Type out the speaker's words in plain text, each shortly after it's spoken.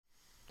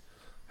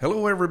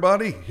Hello,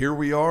 everybody. Here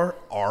we are,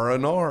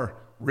 R&R.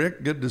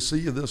 Rick, good to see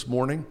you this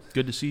morning.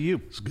 Good to see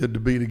you. It's good to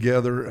be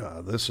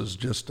together. This is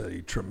just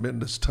a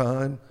tremendous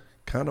time,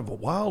 kind of a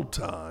wild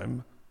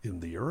time in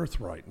the earth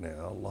right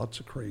now.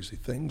 Lots of crazy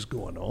things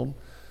going on.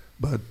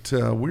 But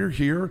we're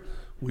here.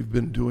 We've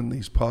been doing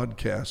these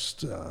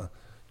podcasts,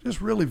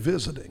 just really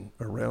visiting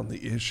around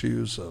the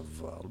issues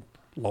of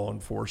law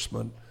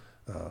enforcement,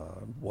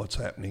 what's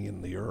happening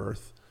in the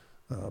earth,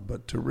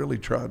 but to really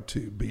try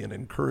to be an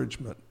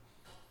encouragement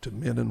to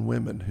men and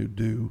women who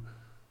do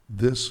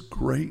this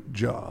great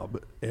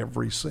job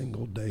every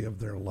single day of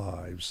their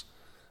lives,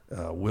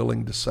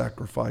 willing to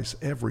sacrifice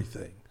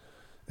everything.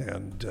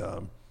 And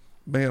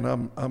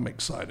man, I'm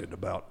excited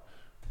about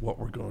what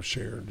we're going to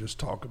share and just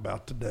talk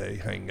about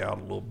today, hang out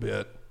a little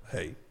bit.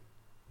 Hey,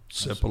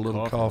 sip a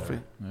little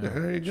coffee. Yeah.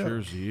 There you go.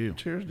 Cheers to you.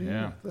 Cheers to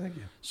you. Thank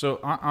you. So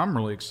I'm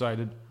really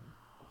excited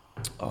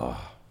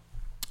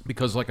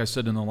because, like I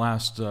said in the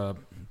last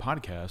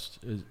podcast,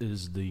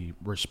 is the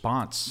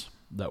response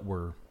that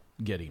we're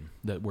getting,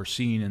 that we're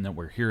seeing, and that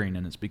we're hearing,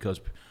 and it's because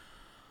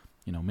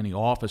many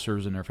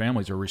officers and their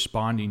families are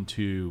responding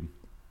to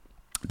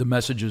the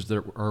messages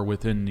that are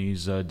within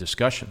these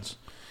discussions.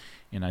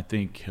 And I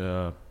think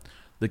the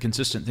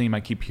consistent theme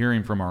I keep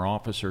hearing from our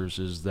officers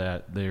is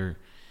that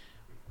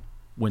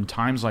when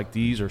times like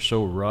these are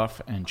so rough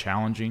and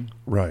challenging,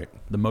 right,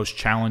 the most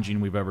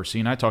challenging we've ever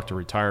seen. I talked to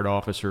retired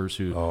officers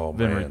who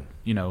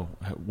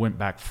went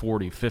back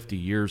 40, 50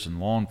 years in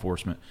law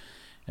enforcement,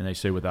 and they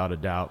say without a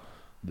doubt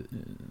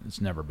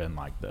it's never been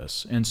like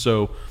this. And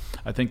so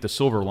I think the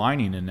silver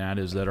lining in that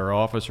is that our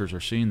officers are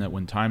seeing that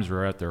when times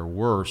are at their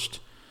worst,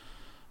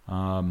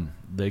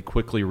 they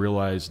quickly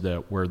realize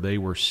that where they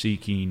were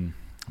seeking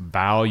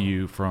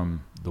value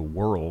from the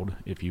world,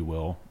 if you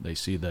will, they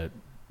see that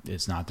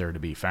it's not there to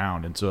be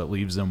found. And so it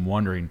leaves them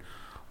wondering,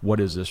 what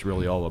is this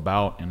really all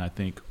about? And I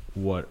think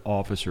what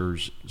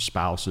officers,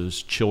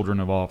 spouses, children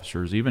of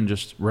officers, even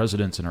just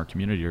residents in our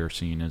community are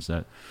seeing is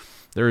that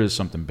there is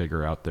something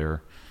bigger out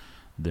there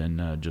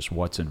than just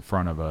what's in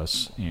front of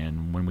us.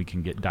 And when we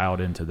can get dialed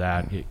into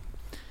that,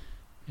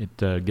 it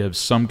gives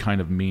some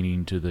kind of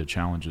meaning to the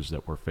challenges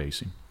that we're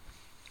facing.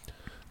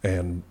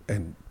 And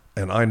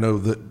I know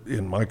that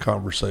in my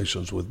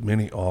conversations with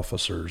many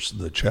officers,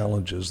 the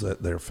challenges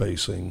that they're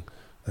facing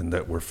and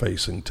that we're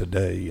facing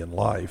today in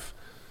life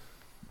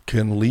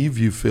can leave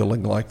you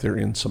feeling like they're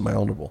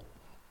insurmountable,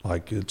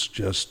 like it's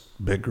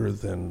just bigger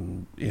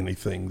than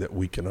anything that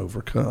we can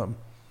overcome.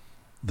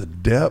 The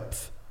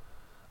depth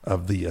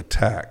of the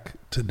attack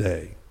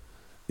today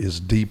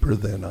is deeper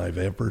than I've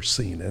ever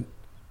seen it,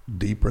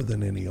 deeper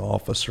than any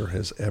officer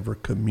has ever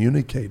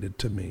communicated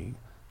to me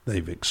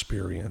they've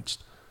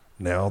experienced.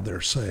 Now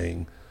they're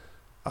saying,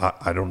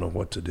 I don't know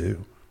what to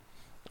do.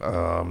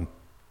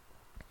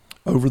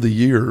 Over the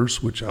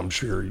years, which I'm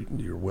sure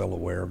you're well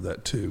aware of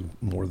that too,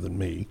 more than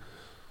me,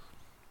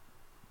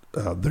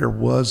 there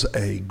was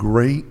a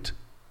great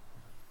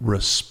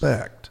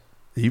respect,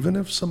 even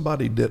if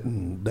somebody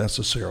didn't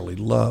necessarily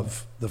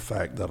love the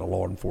fact that a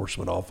law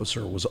enforcement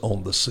officer was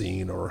on the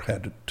scene or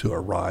had to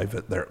arrive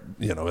at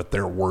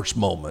their worst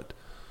moment,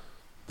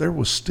 there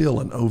was still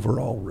an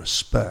overall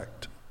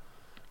respect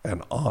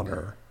and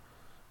honor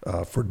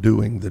for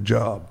doing the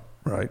job,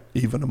 right?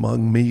 Even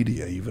among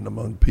media, even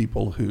among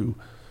people who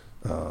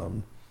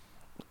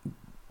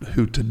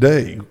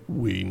today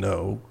we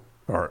know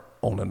are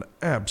on an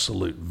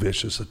absolute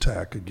vicious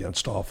attack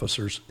against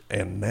officers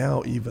and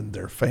now even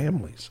their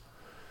families.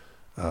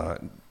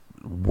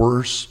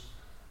 Worse,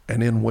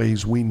 and in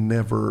ways we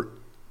never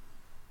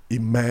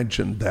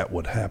imagined that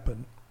would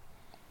happen.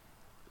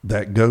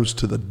 That goes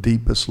to the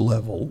deepest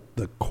level,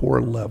 the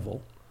core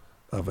level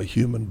of a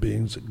human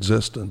being's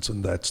existence,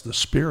 and that's the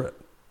spirit.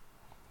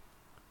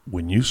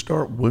 When you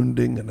start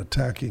wounding and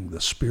attacking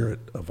the spirit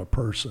of a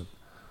person,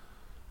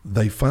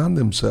 they find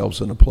themselves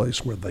in a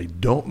place where they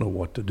don't know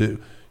what to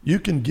do. You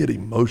can get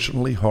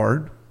emotionally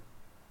hard.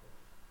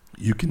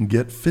 You can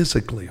get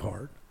physically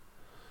hard.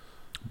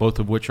 Both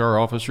of which our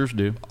officers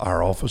do.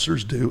 Our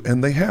officers do,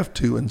 and they have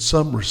to in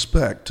some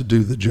respect to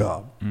do the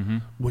job. Mm-hmm.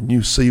 When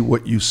you see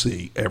what you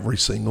see every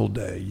single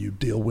day, you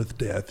deal with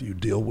death, you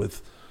deal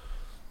with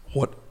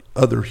what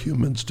other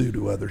humans do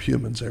to other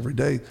humans every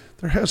day,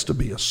 there has to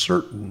be a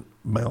certain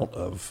amount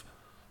of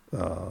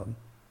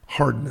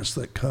hardness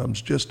that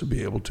comes just to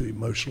be able to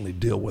emotionally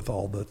deal with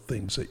all the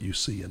things that you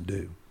see and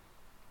do.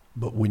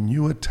 But when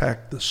you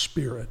attack the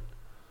spirit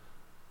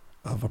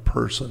of a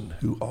person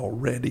who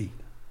already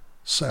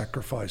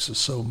sacrifices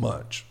so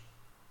much,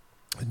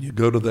 and you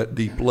go to that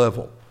deep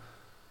level,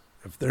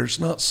 if there's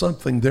not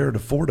something there to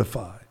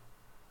fortify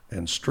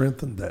and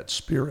strengthen that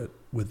spirit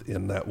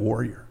within that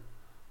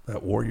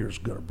warrior's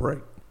going to break.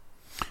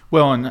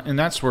 Well, and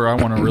that's where I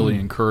want to really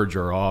encourage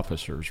our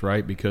officers,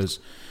 right? Because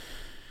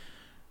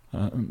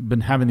I've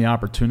been having the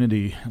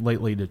opportunity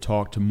lately to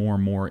talk to more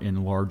and more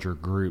in larger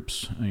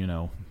groups,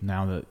 now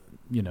that,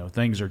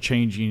 things are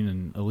changing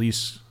and at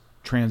least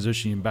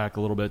transitioning back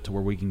a little bit to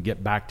where we can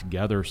get back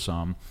together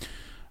some.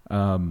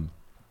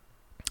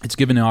 it's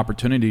given the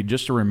opportunity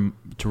just to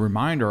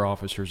remind our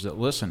officers that,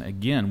 listen,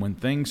 again, when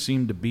things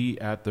seem to be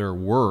at their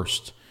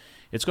worst,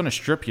 it's going to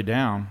strip you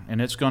down,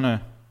 and it's going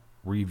to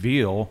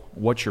reveal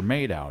what you're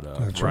made out of.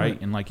 That's right?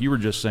 right. And like you were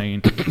just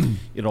saying,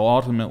 it'll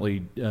ultimately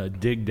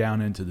dig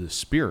down into the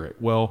spirit.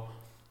 Well,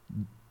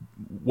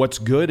 what's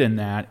good in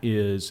that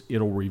is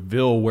it'll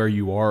reveal where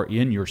you are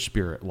in your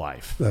spirit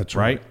life. That's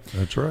right.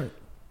 That's right.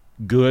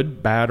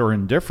 Good, bad, or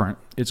indifferent,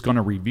 it's going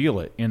to reveal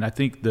it. And I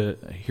think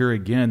here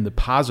again, the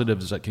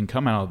positives that can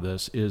come out of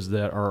this is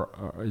that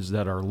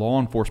our law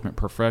enforcement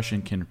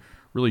profession can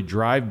really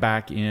drive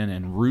back in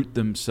and root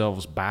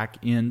themselves back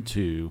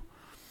into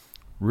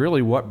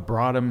really what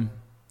brought them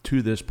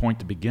to this point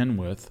to begin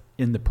with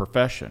in the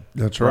profession.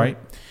 That's right.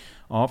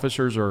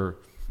 Officers are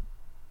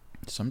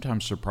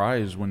sometimes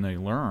surprised when they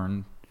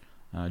learn,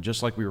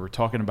 just like we were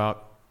talking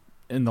about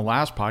in the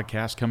last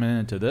podcast coming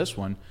into this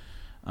one,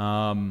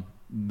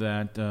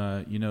 that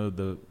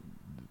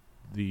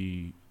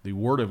the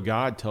Word of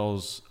God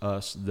tells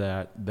us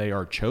that they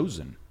are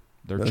chosen.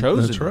 They're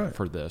chosen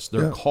for this.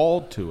 They're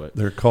called to it.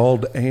 They're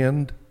called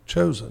and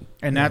chosen.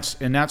 And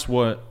that's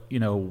what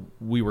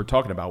we were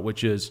talking about,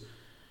 which is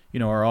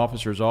our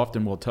officers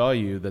often will tell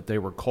you that they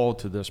were called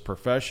to this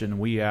profession.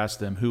 We ask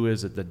them, who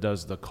is it that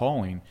does the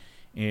calling?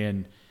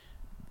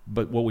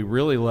 But what we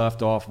really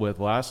left off with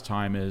last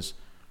time is,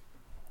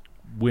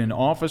 when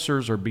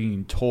officers are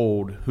being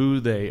told who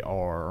they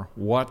are,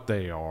 what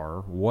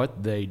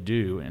they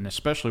do, and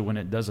especially when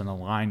it doesn't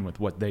align with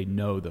what they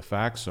know the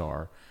facts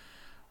are,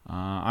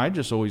 I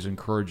just always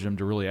encourage them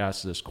to really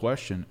ask this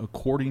question: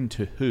 according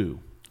to who?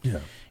 Yeah.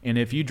 And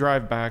if you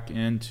drive back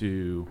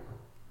into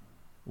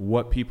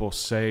what people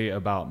say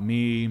about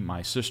me,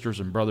 my sisters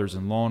and brothers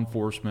in law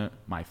enforcement,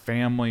 my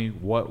family,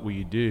 what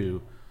we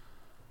do,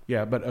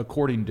 but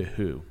according to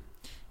who?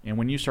 And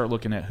when you start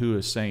looking at who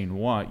is saying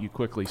what, you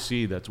quickly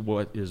see that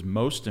what is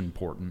most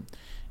important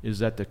is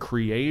that the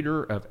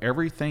creator of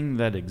everything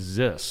that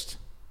exists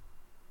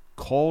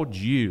called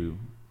you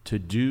to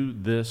do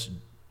this,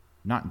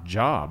 not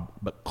job,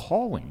 but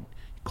calling.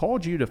 He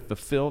called you to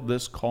fulfill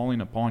this calling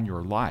upon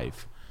your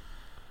life.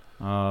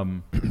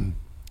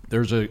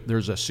 There's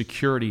a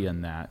security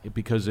in that,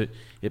 because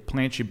it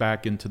plants you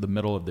back into the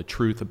middle of the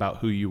truth about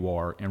who you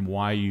are and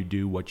why you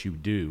do what you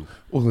do.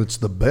 Well, it's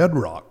the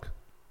bedrock.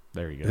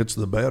 There you go. It's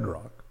the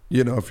bedrock.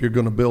 If you're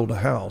going to build a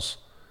house,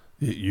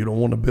 you don't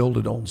want to build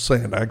it on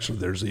sand. Actually,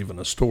 there's even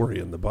a story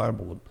in the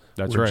Bible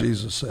where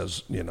Jesus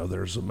says,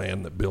 there's a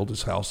man that built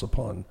his house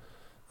upon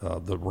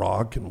the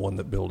rock and one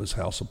that built his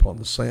house upon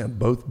the sand.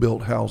 Both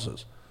built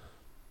houses.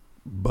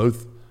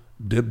 Both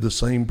did the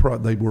same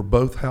they were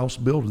both house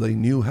builders. They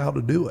knew how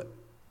to do it.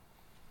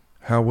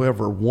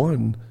 However,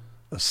 one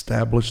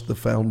established the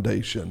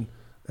foundation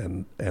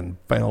and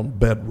found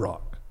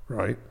bedrock,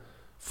 right,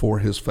 for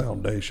his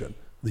foundation.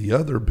 The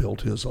other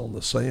built his on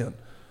the sand.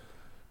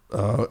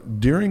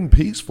 During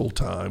peaceful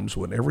times,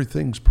 when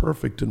everything's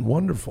perfect and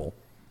wonderful,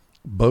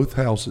 both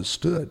houses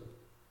stood.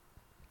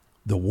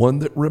 The one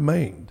that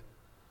remained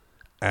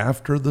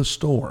after the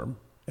storm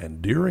and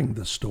during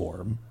the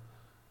storm,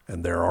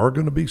 and there are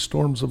going to be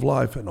storms of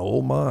life, and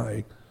oh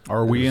my,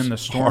 are we in the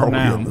storm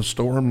now? Are we in the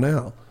storm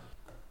now?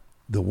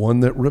 The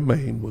one that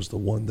remained was the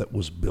one that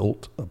was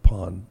built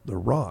upon the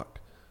rock.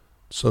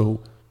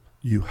 So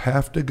you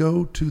have to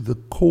go to the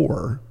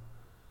core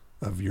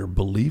of your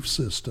belief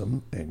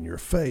system and your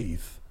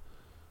faith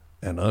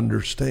and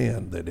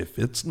understand that if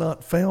it's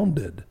not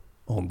founded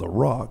on the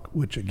rock,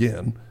 which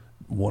again,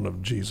 one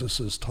of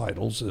Jesus's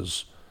titles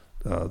is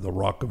the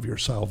rock of your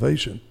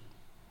salvation.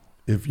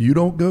 If you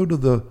don't go to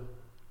the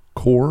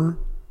core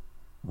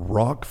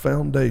rock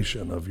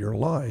foundation of your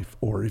life,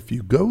 or if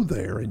you go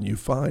there and you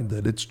find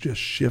that it's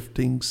just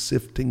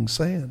sifting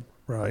sand,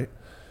 right?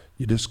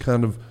 You just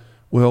kind of,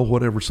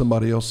 whatever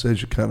somebody else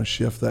says, you kind of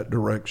shift that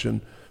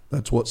direction.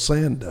 That's what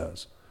sand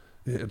does.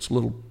 It's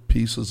little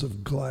pieces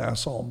of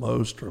glass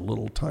almost, or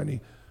little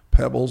tiny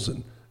pebbles,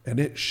 and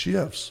it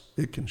shifts.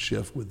 It can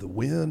shift with the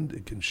wind.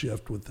 It can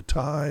shift with the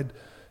tide.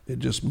 It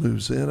just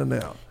moves in and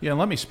out. Yeah,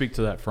 let me speak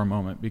to that for a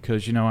moment,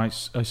 because, I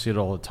see it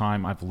all the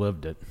time. I've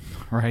lived it,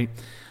 right?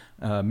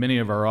 Many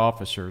of our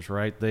officers,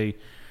 right, they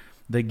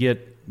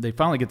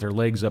finally get their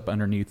legs up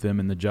underneath them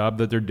in the job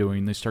that they're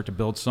doing. They start to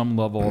build some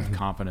level of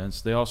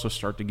confidence. They also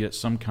start to get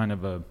some kind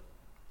of a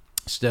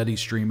steady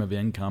stream of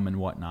income and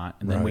whatnot.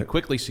 And then we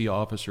quickly see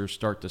officers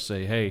start to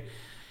say, hey,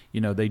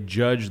 they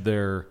judge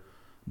their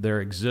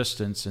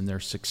existence and their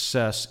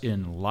success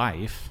in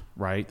life,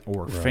 right,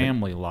 or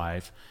family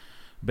life,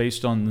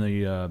 based on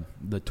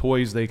the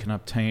toys they can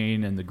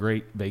obtain and the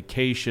great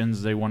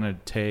vacations they want to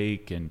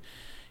take. And,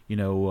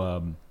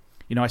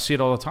 I see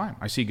it all the time.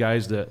 I see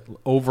guys that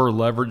over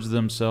leverage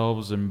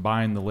themselves and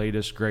buying the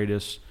latest,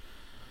 greatest,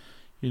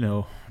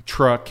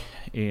 truck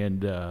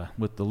and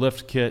with the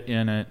lift kit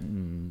in it,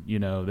 and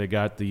they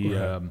got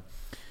the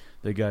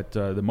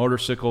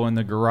motorcycle in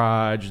the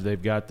garage.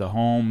 They've got the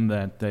home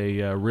that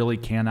they really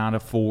cannot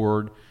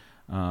afford.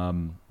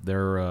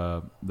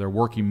 They're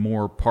working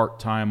more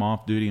part-time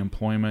off-duty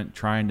employment,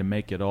 trying to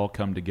make it all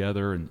come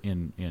together,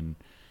 and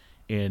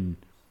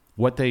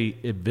what they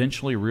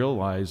eventually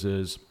realize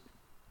is,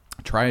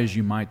 try as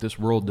you might, this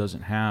world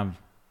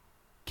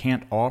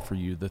can't offer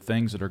you the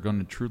things that are going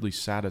to truly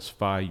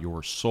satisfy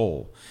your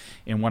soul.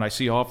 And what I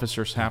see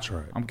officers have, that's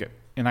right.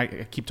 And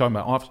I keep talking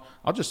about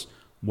officers.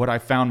 What I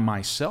found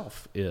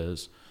myself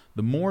is,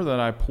 the more that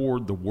I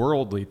poured the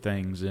worldly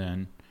things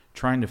in,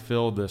 trying to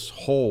fill this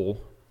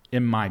hole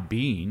in my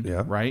being,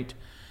 right?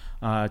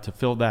 To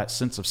fill that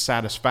sense of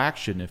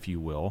satisfaction, if you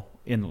will,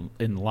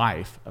 in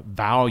life,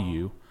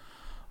 value,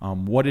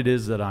 what it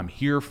is that I'm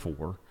here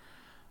for,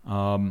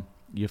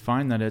 you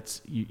find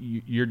that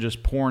you're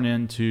just pouring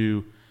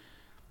into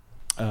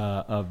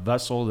a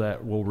vessel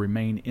that will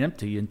remain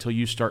empty until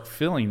you start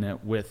filling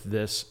it with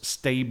this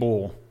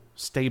stable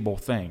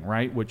thing,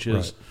 right? Which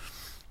is,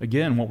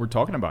 again, what we're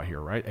talking about here,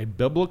 right? A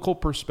biblical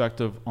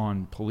perspective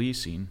on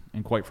policing,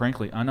 and quite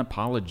frankly,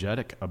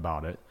 unapologetic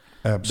about it.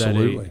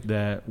 Absolutely.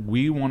 That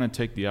we want to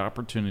take the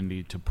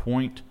opportunity to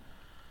point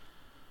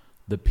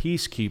the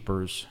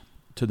peacekeepers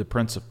to the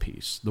Prince of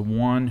Peace, the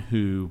one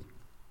who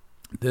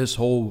this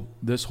whole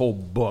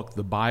book,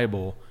 the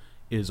Bible,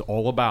 is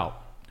all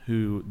about,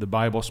 who the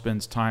Bible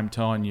spends time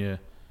telling you,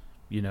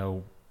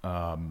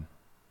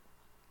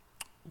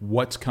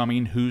 what's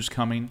coming, who's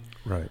coming.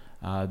 Right.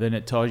 Then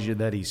it tells you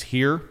that he's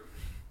here.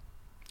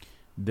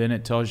 Then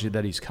it tells you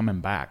that he's coming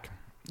back.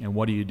 And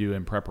what do you do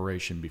in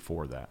preparation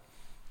before that?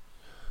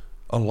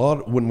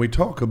 When we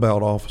talk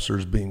about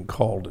officers being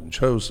called and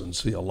chosen,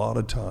 see, a lot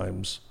of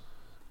times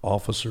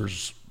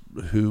officers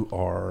who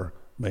are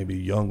maybe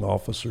young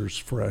officers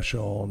fresh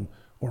on,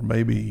 or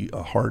maybe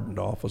a hardened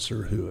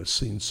officer who has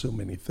seen so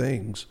many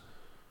things,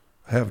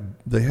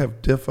 they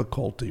have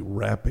difficulty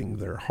wrapping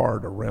their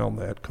heart around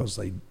that, because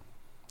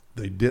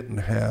they didn't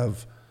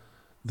have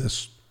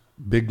this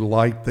big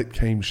light that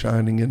came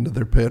shining into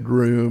their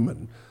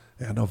bedroom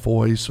and a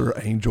voice or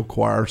angel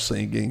choir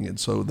singing, and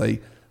so they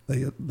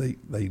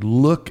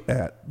look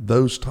at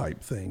those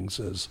type things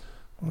as,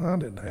 well, I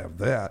didn't have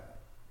that.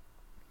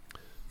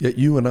 Yet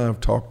you and I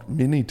have talked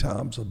many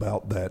times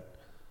about that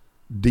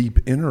deep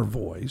inner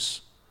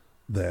voice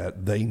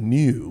that they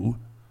knew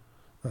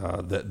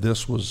that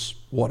this was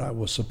what I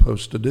was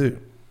supposed to do.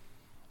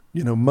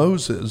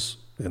 Moses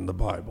in the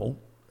Bible,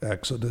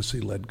 Exodus,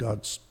 he led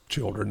God's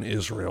children,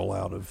 Israel,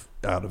 out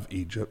of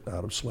Egypt,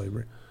 out of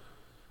slavery.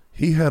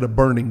 He had a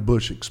burning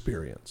bush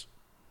experience,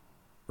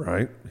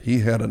 right? He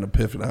had an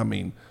epiphany. I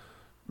mean,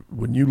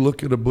 when you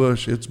look at a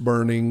bush, it's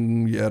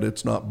burning, yet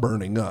it's not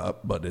burning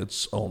up, but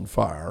it's on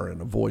fire,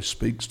 and a voice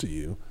speaks to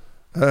you.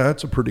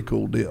 That's a pretty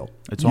cool deal.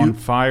 It's on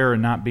fire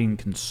and not being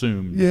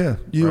consumed. Yeah.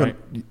 Right?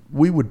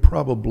 We would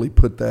probably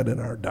put that in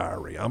our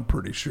diary, I'm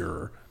pretty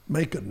sure.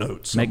 Make a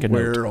note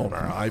somewhere on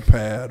our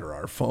iPad or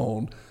our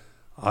phone.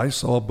 I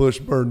saw a bush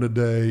burn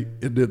today.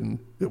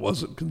 It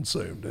wasn't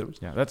consumed.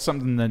 That's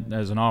something that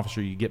as an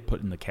officer you get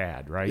put in the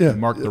CAD, right? Yeah, you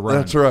mark the run.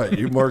 That's right.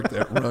 You mark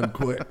that run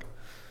quick.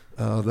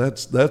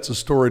 That's a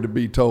story to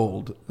be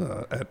told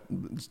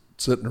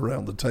sitting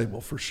around the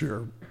table for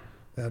sure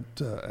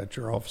at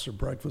your officer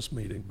breakfast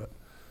meeting. But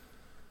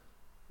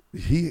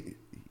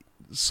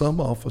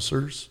some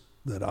officers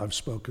that I've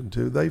spoken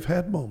to, they've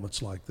had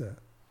moments like that.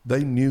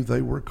 They knew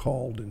they were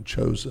called and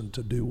chosen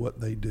to do what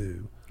they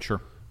do.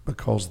 Sure.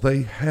 Because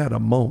they had a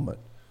moment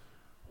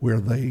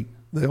where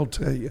they'll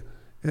tell you,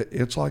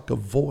 it's like a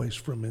voice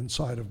from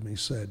inside of me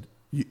said,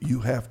 you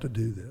have to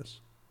do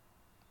this.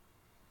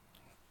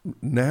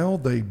 Now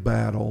they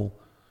battle,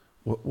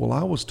 well,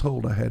 I was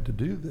told I had to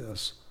do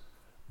this,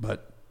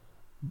 but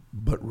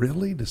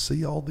really, to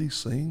see all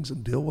these things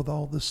and deal with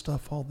all this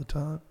stuff all the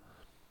time,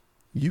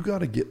 you got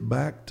to get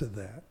back to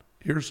that.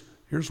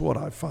 Here's what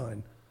I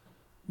find.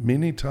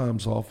 Many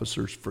times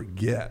officers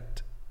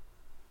forget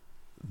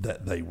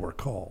that they were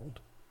called.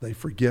 They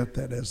forget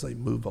that as they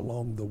move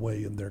along the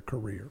way in their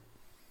career.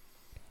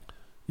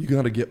 You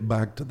got to get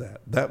back to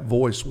that. That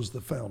voice was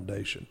the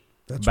foundation.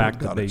 That's back what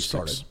to got basics. it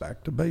started.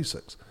 Back to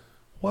basics.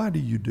 Why do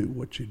you do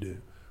what you do?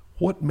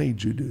 What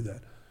made you do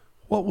that?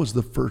 What was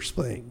the first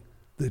thing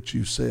that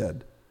you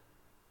said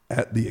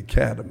at the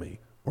academy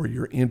or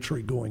your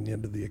entry going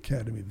into the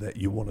academy that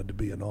you wanted to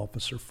be an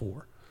officer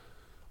for?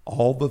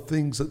 All the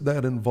things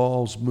that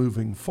involves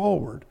moving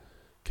forward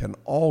can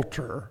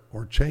alter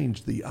or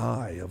change the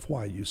eye of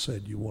why you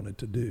said you wanted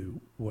to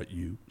do what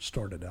you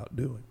started out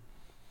doing.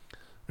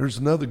 There's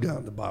another guy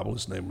in the Bible,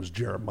 his name was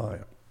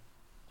Jeremiah.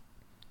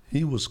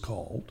 He was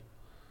called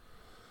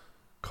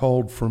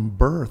from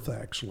birth,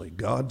 actually.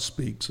 God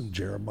speaks in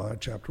Jeremiah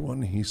chapter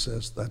 1. He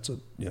says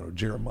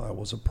Jeremiah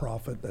was a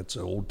prophet. That's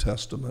the Old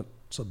Testament.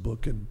 It's a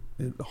book, and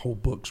the whole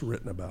book's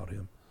written about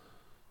him.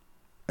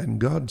 And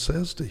God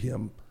says to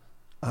him,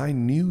 I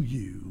knew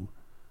you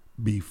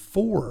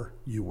before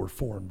you were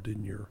formed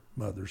in your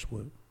mother's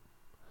womb.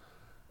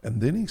 And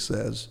then he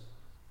says,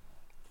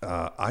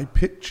 I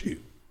picked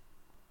you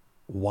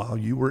while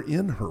you were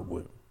in her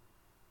womb.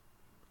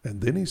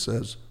 And then he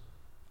says,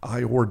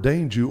 I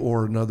ordained you,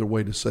 or another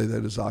way to say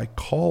that is I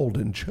called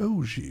and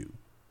chose you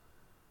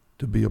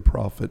to be a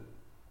prophet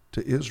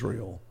to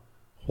Israel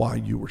while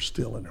you were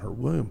still in her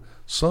womb.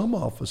 Some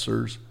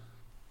officers,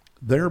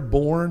 they're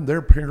born,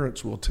 their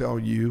parents will tell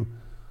you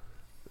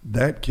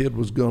that kid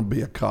was going to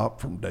be a cop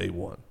from day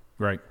one.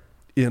 Right.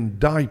 In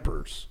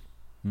diapers,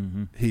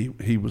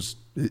 he was,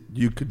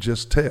 you could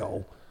just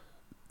tell,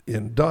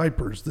 in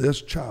diapers,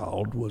 this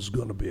child was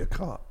going to be a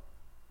cop.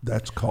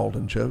 That's called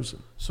and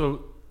chosen.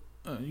 So,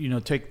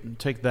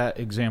 take that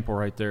example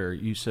right there.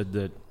 You said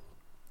that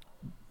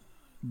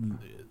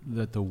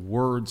the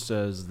word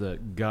says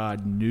that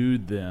God knew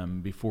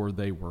them before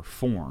they were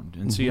formed.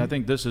 And see, I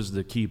think this is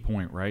the key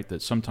point, right?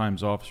 That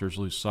sometimes officers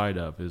lose sight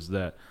of, is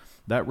that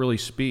really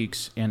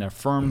speaks and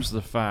affirms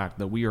the fact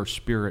that we are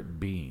spirit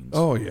beings.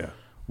 Oh, yeah.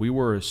 We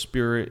were a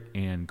spirit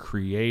and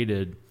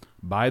created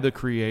by the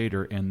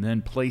Creator and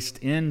then placed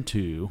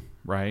into,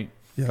 right,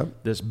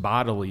 this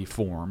bodily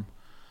form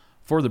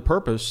for the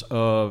purpose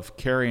of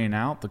carrying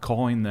out the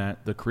calling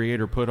that the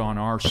Creator put on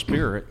our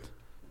spirit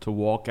to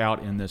walk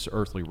out in this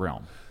earthly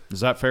realm.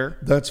 Is that fair?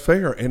 That's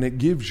fair, and it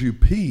gives you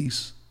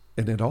peace,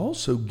 and it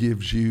also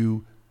gives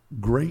you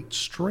great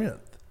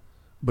strength,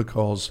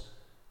 because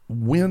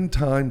when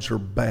times are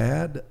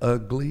bad,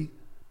 ugly,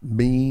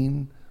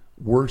 mean,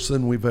 worse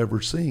than we've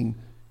ever seen,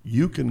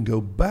 you can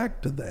go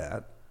back to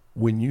that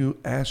when you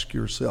ask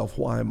yourself,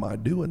 why am I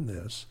doing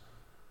this?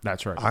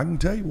 That's right. I can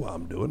tell you why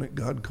I'm doing it.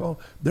 God called.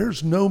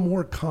 There's no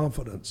more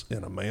confidence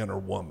in a man or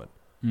woman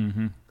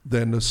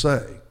than to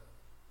say,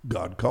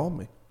 God called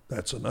me.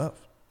 That's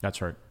enough.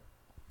 That's right.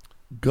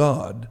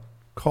 God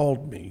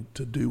called me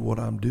to do what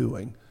I'm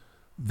doing.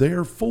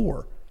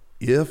 Therefore,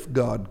 if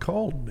God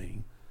called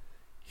me,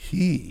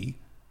 he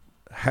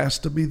has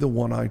to be the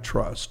one I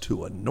trust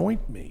to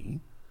anoint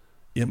me,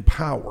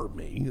 empower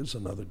me is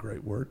another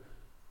great word,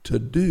 to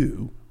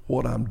do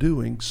what I'm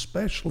doing,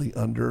 especially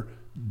under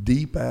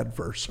deep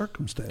adverse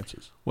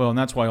circumstances. Well, and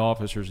that's why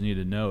officers need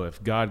to know,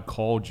 if God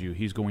called you,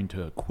 he's going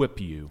to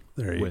equip you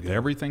with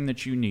everything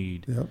that you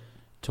need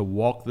to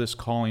walk this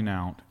calling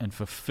out and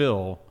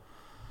fulfill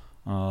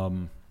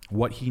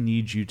what he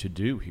needs you to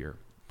do here.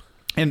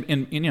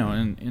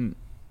 And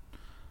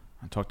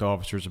I talk to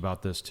officers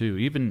about this too.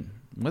 Even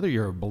whether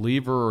you're a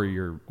believer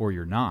or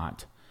you're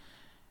not,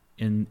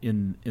 in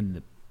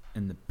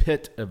the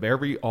pit of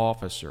every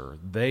officer,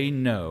 they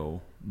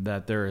know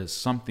that there is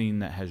something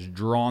that has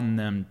drawn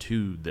them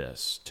to do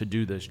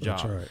this job.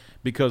 That's right.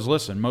 Because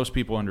listen, most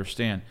people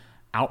understand,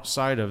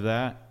 outside of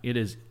that, it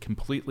is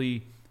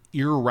completely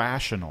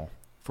irrational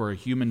for a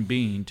human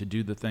being to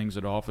do the things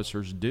that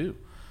officers do,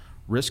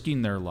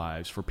 risking their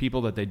lives for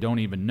people that they don't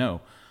even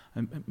know.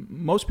 And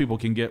most people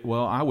can get,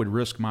 well, I would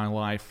risk my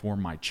life for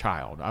my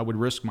child. I would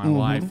risk my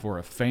life for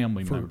a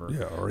family member.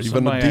 Yeah, or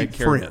even a deep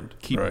friend.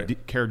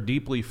 Care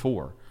deeply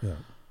for. Yeah.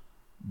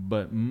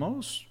 But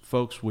most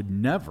folks would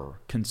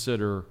never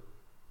consider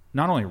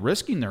not only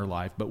risking their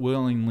life, but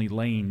willingly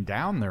laying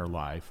down their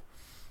life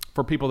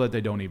for people that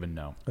they don't even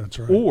know. That's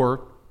right.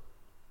 Or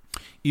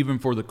even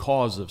for the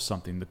cause of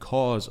something, the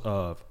cause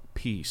of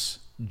peace,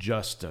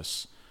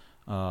 justice,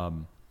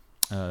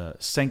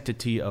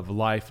 sanctity of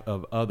life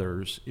of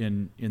others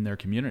in their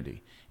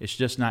community. It's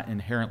just not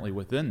inherently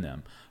within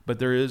them. But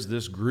there is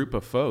this group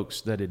of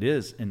folks that it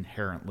is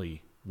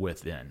inherently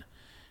within.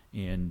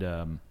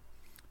 And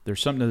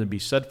there's something to be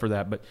said for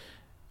that. But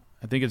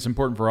I think it's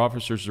important for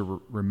officers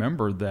to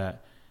remember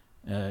that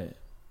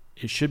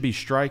it should be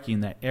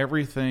striking that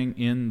everything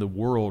in the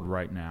world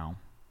right now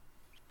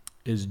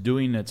is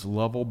doing its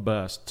level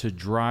best to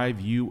drive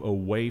you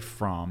away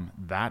from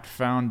that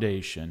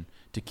foundation,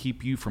 to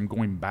keep you from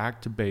going back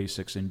to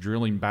basics and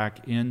drilling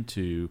back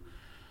into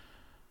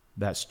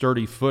that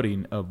sturdy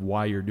footing of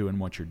why you're doing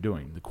what you're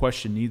doing. The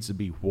question needs to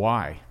be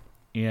why.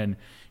 And,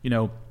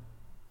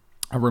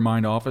 I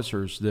remind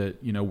officers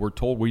that, we're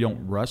told we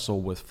don't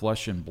wrestle with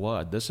flesh and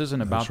blood. This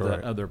isn't about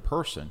that other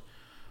person.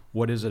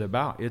 What is it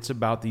about? It's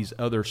about these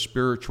other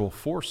spiritual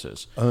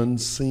forces.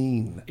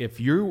 Unseen. If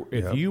you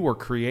were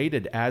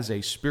created as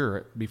a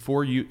spirit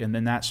before you, and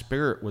then that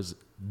spirit was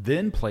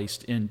then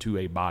placed into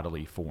a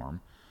bodily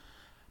form,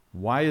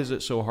 why is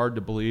it so hard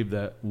to believe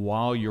that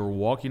while you're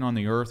walking on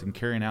the earth and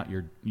carrying out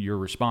your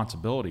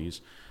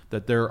responsibilities,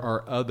 that there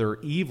are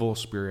other evil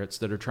spirits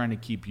that are trying to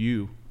keep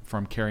you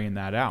from carrying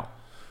that out?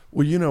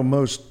 Well,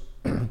 most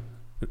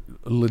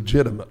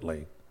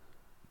legitimately,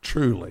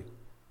 truly,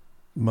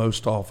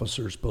 most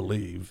officers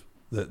believe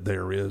that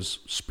there is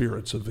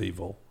spirits of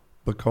evil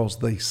because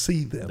they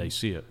see them. They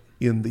see it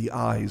in the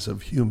eyes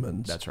of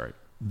humans. That's right.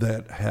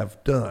 That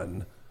have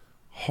done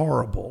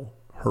horrible,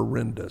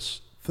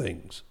 horrendous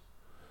things.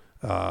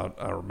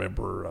 I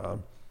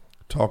remember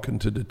talking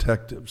to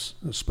detectives,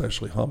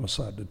 especially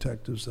homicide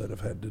detectives that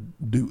have had to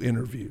do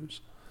interviews,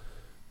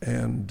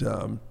 and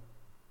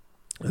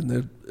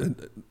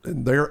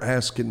they're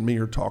asking me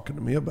or talking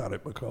to me about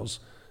it because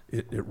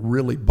it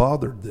really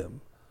bothered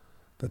them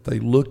that they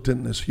looked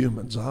in this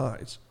human's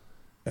eyes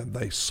and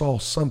they saw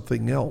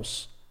something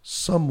else.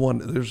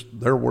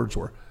 Their words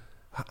were,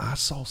 I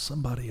saw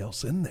somebody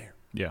else in there.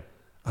 Yeah.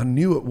 I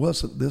knew it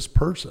wasn't this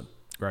person.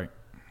 Right.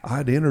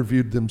 I'd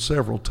interviewed them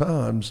several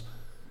times,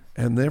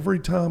 and every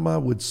time I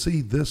would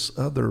see this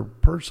other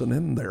person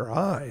in their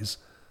eyes,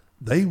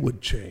 they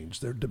would change.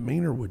 Their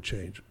demeanor would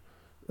change.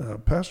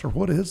 Pastor,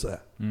 what is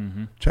that?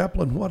 Mm-hmm.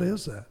 Chaplain, what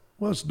is that?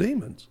 Well, it's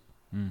demons.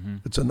 Mm-hmm.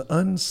 It's an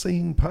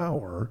unseen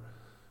power,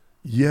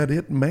 yet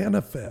it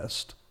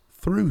manifests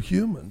through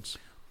humans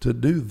to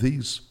do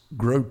these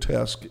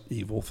grotesque,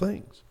 evil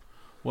things.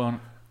 Well,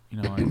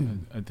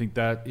 I think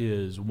that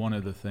is one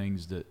of the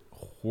things that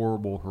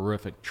horrible,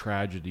 horrific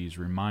tragedies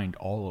remind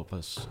all of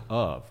us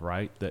of,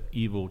 right? That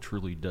evil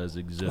truly does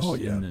exist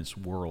in this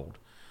world.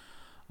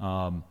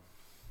 And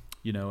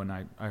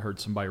I heard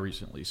somebody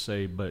recently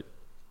say, but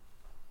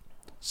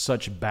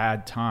such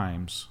bad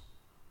times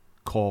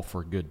call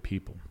for good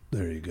people.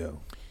 There you go.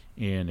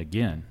 And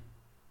again,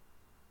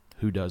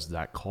 who does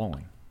that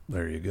calling?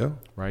 There you go.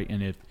 Right?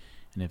 And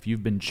if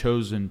you've been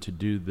chosen to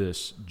do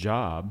this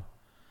job,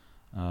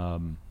 I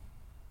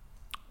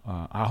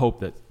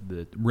hope that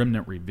the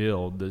Remnant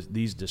Revealed,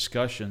 these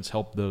discussions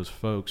help those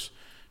folks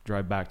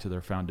drive back to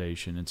their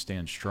foundation and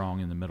stand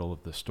strong in the middle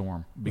of the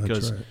storm.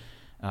 Because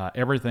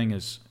everything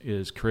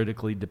is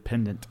critically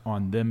dependent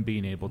on them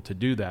being able to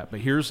do that.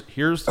 But here's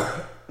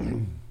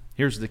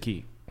the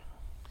key.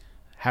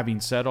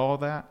 Having said all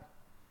that,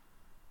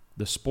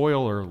 the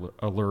spoiler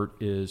alert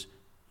is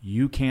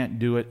you can't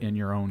do it in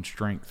your own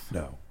strength.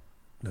 No,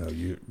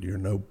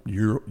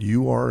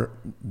 you are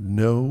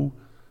no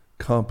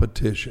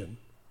competition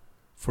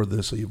for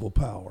this evil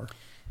power.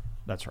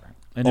 That's right.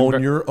 And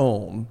on your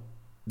own.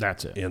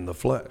 That's it. In the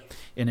flesh.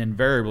 And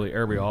invariably,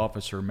 every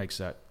officer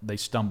they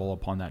stumble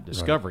upon that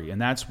discovery. Right.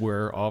 And that's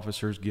where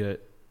officers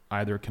get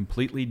either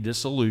completely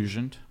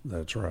disillusioned.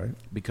 That's right.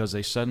 Because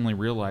they suddenly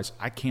realize,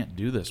 I can't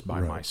do this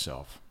by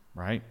myself,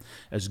 right?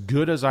 As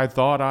good as I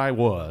thought I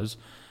was,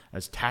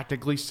 as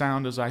tactically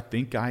sound as I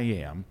think I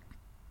am,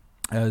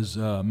 as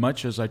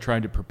much as I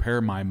tried to prepare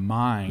my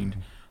mind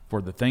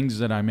for the things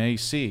that I may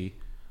see,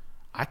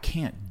 I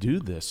can't do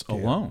this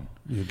alone.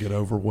 You get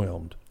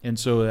overwhelmed. And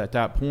so at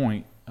that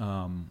point,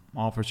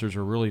 officers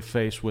are really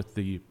faced with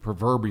the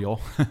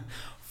proverbial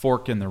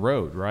fork in the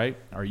road, right?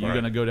 Are you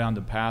going to go down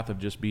the path of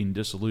just being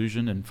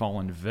disillusioned and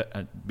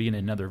being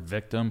another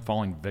victim,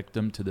 falling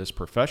victim to this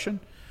profession?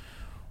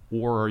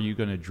 Or are you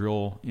going to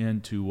drill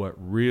into what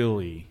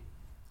really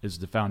is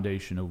the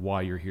foundation of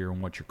why you're here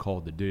and what you're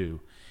called to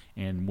do?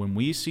 And when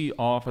we see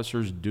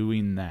officers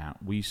doing that,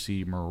 we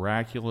see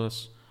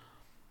miraculous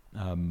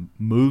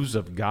moves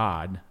of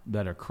God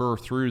that occur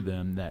through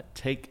them that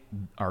take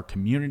our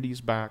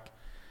communities back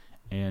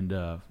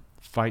and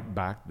fight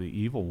back the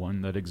evil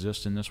one that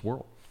exists in this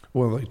world.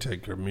 Well, they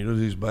take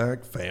communities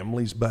back,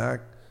 families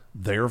back,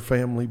 their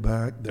family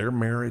back, their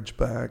marriage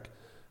back.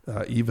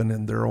 Even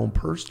in their own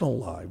personal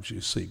lives, you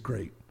see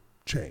great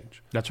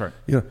change. That's right.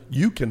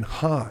 You can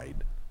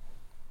hide.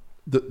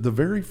 The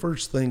very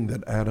first thing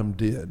that Adam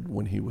did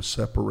when he was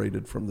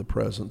separated from the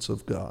presence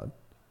of God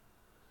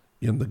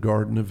in the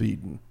Garden of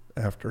Eden,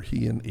 after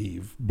he and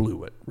Eve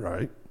blew it,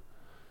 right?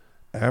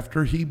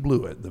 After he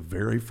blew it, the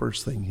very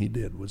first thing he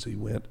did was he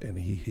went and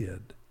he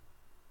hid.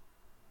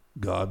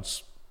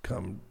 God's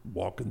come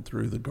walking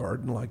through the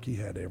garden like he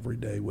had every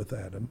day with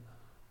Adam.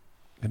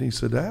 And he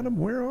said, Adam,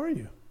 where are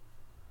you?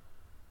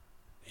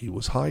 He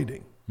was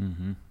hiding.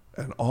 Mm-hmm.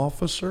 An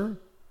officer,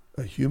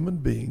 a human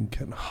being,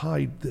 can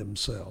hide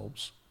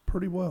themselves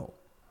pretty well.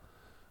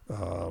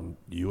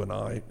 You and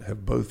I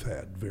have both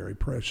had very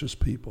precious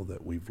people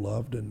that we've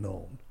loved and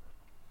known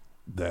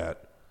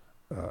that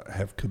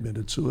have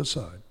committed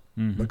suicide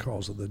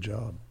because of the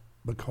job,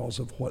 because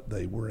of what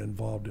they were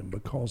involved in,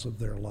 because of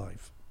their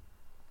life.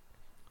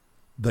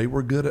 They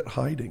were good at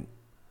hiding.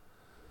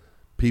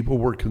 People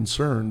were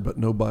concerned, but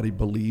nobody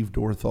believed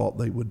or thought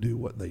they would do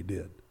what they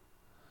did.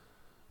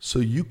 So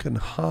you can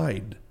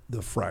hide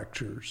the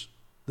fractures,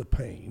 the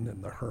pain,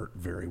 and the hurt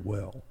very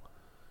well.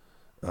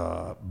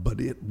 But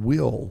it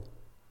will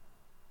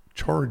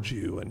charge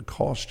you and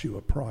cost you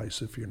a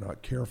price if you're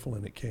not careful,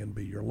 and it can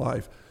be your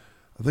life.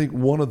 I think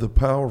one of the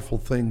powerful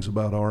things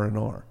about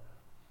R&R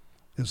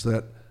is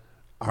that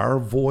our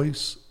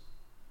voice,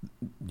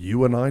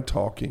 you and I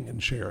talking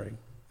and sharing,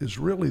 is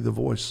really the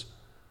voice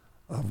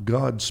of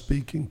God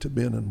speaking to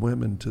men and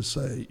women to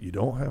say, you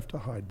don't have to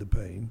hide the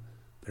pain.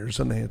 There's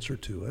an answer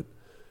to it.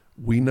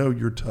 We know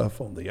you're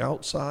tough on the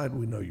outside.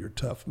 We know you're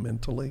tough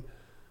mentally.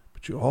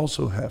 But you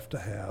also have to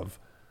have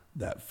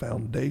that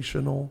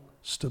foundational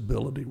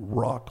stability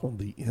rock on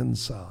the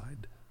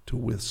inside to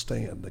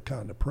withstand the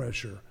kind of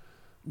pressure.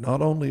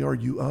 Not only are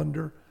you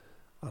under,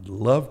 I'd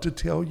love to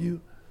tell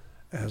you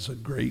as a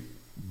great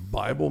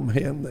Bible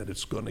man that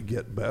it's going to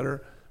get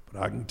better,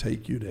 but I can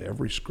take you to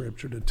every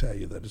scripture to tell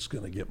you that it's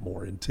going to get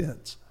more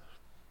intense.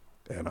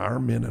 And our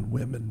men and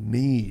women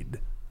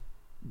need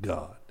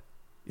God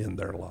in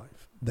their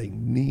life. They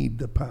need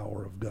the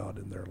power of God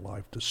in their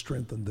life to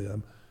strengthen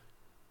them.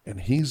 And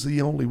He's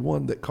the only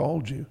one that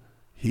called you.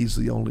 He's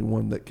the only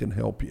one that can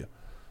help you.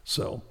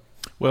 So,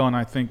 well, and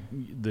I think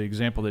the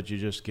example that you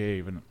just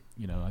gave, and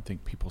I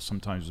think people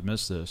sometimes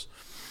miss this,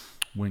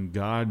 when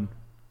God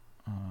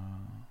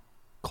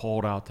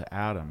called out to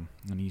Adam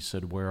and He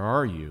said, "Where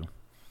are you?"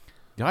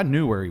 God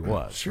knew where He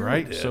was, sure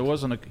right? He did. So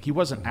He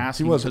wasn't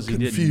asking he wasn't because He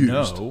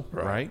confused, didn't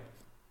know, right?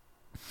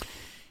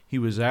 He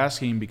was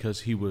asking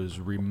because he was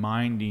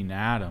reminding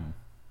Adam,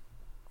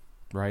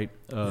 right,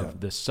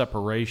 of the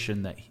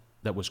separation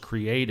that was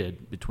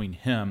created between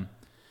him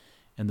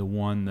and the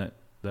one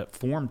that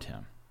formed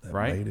him, that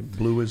right? Made him,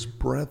 blew his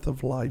breath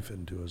of life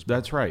into his body.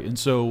 That's right. And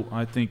so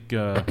I think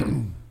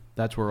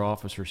that's where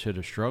officers hit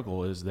a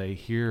struggle, is they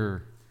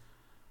hear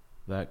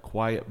that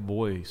quiet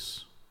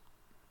voice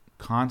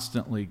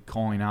constantly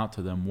calling out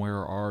to them,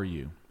 where are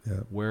you?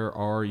 Yeah. Where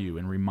are you?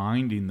 And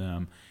reminding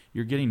them,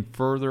 you're getting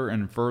further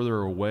and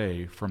further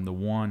away from the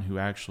one who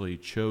actually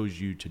chose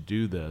you to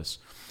do this.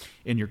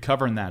 And you're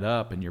covering that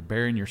up, and you're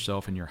burying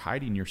yourself, and you're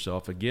hiding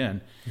yourself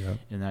again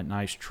in that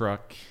nice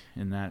truck,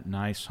 in that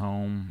nice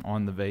home,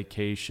 on the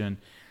vacation.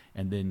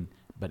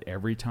 But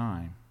every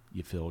time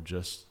you feel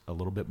just a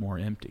little bit more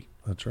empty.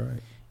 That's right.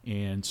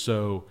 And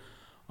so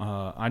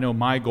I know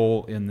my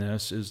goal in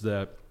this is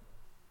that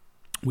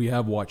we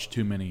have watched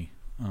too many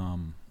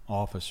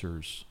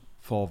officers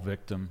fall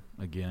victim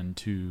again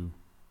to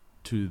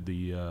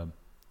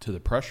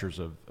the pressures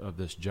of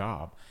this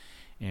job,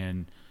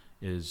 and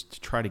is to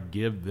try to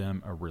give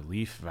them a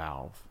relief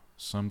valve,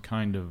 some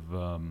kind of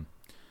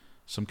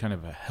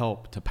a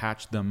help to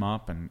patch them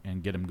up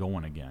and get them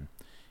going again.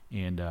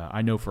 And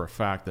I know for a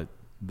fact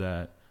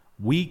that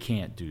we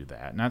can't do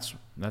that, and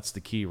that's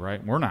the key,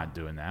 right? We're not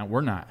doing that.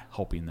 We're not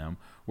helping them.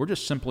 We're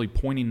just simply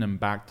pointing them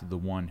back to the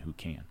one who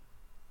can.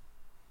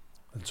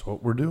 That's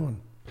what we're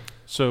doing.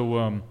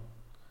 So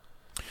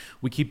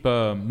we keep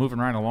moving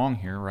right along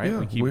here, right?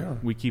 Yeah,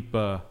 we keep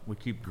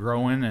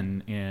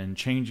growing and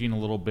changing a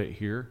little bit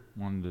here.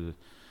 Wanted to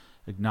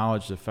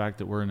acknowledge the fact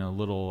that we're in a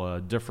little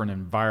different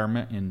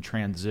environment in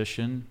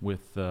transition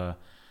with the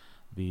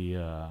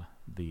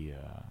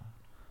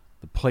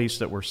place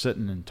that we're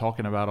sitting and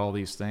talking about all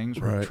these things.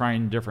 We're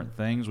trying different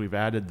things. We've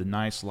added the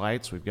nice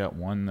lights. We've got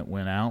one that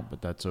went out,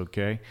 but that's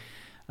okay.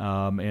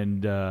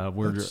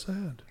 That's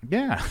sad.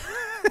 Yeah.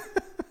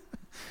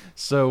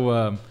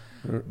 So.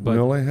 We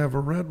only have a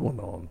red one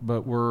on.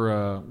 But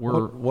we're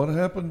what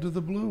happened to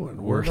the blue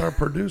one? Where'd our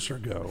producer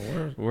go?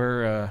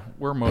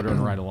 We're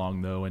motoring right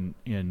along though,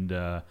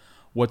 and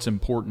what's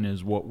important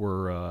is what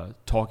we're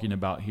talking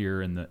about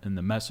here and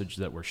the message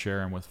that we're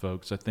sharing with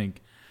folks. I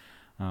think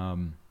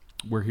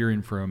we're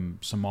hearing from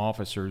some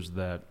officers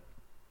that,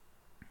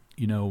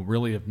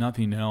 really, if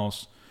nothing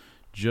else,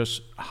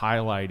 just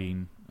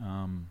highlighting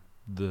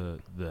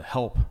the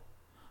help,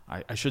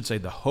 I should say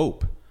the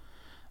hope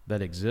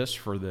that exists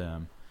for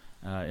them.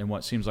 In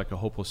what seems like a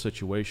hopeless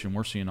situation,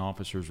 we're seeing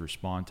officers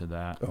respond to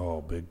that.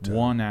 Oh, big time.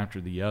 One after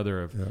the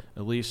other of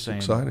at least saying,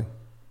 exciting.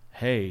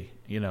 Hey,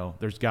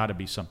 there's got to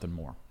be something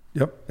more.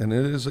 Yep, and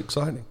it is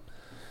exciting.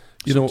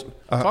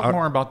 Talk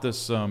more about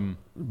this.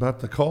 About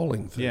the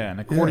calling thing. Yeah,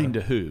 and according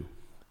to who?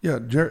 Yeah,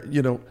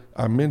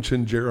 I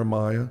mentioned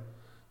Jeremiah,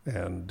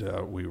 and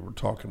we were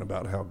talking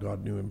about how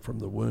God knew him from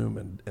the womb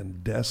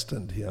and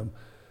destined him.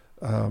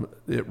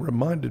 It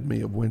reminded me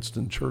of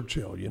Winston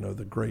Churchill,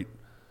 the great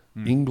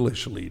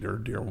English leader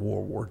during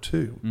World War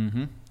II.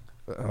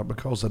 Mm-hmm.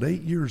 Because at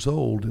 8 years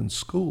old in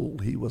school,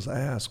 he was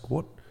asked,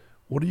 what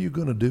are you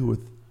going to do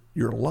with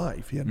your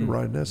life? He had to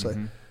write an essay.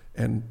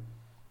 Mm-hmm.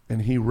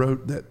 And he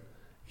wrote that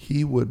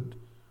he would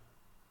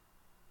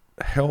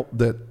help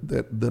that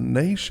the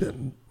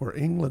nation, or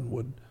England,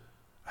 would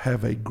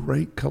have a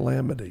great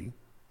calamity,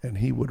 and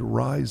he would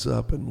rise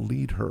up and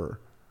lead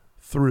her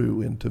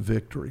through into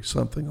victory,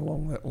 something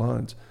along that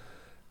lines.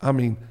 I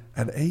mean,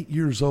 at 8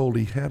 years old,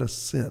 he had a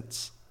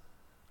sense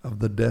of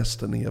the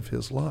destiny of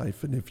his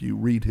life. And if you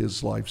read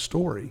his life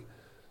story,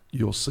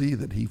 you'll see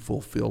that he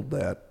fulfilled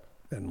that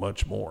and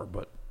much more.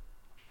 But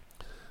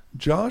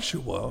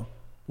Joshua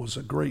was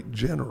a great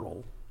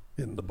general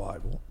in the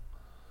Bible.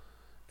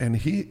 And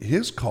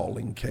his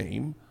calling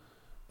came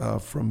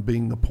from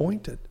being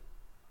appointed.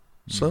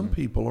 Mm-hmm. Some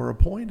people are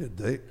appointed.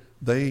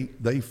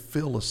 They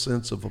feel a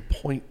sense of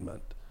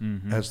appointment,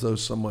 as though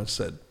someone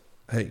said,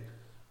 hey,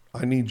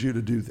 I need you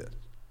to do this.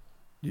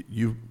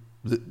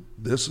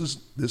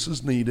 This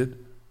is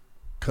needed.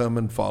 Come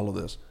and follow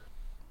this.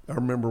 I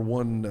remember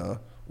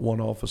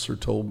one officer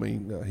told me,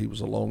 he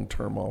was a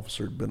long-term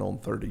officer, had been on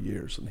 30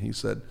 years, and he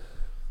said,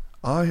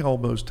 I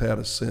almost had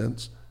a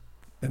sense,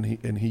 and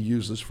he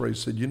used this phrase,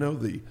 said,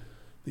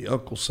 the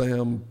Uncle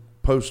Sam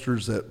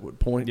posters that would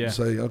point and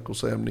say, Uncle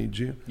Sam needs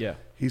you? Yeah.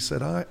 He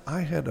said,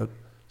 I had a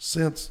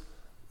sense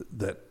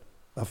that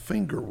a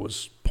finger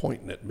was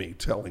pointing at me,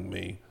 telling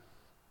me,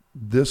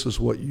 this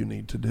is what you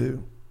need to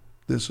do.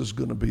 This is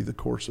going to be the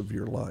course of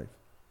your life.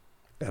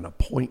 An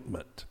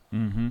appointment.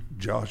 Mm-hmm.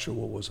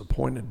 Joshua was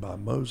appointed by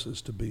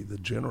Moses to be the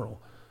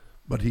general,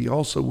 but he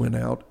also went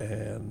out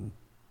and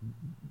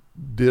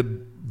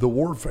did the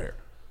warfare,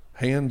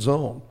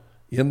 hands-on,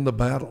 in the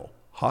battle,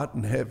 hot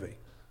and heavy,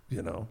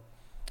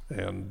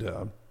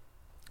 And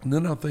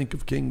then I think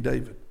of King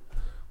David,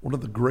 one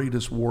of the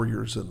greatest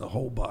warriors in the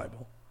whole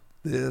Bible.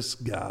 This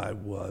guy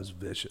was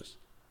vicious.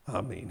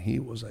 I mean, he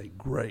was a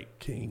great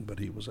king, but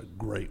he was a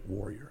great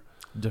warrior.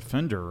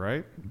 Defender,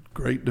 right?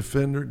 Great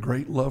defender,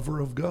 great lover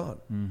of God.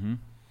 Mm-hmm.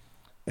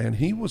 And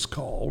he was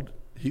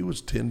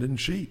tending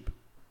sheep.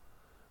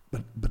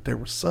 But there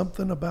was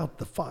something about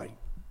the fight.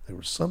 There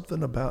was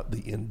something about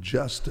the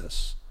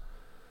injustice.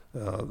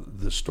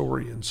 The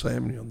story in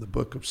Samuel, in the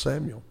book of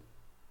Samuel,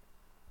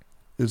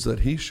 is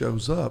that he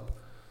shows up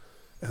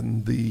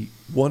and the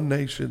one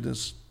nation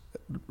is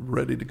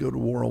ready to go to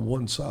war on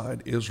one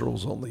side,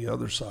 Israel's on the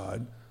other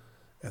side,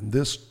 and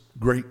this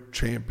great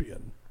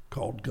champion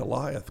called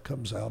Goliath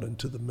comes out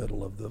into the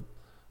middle of the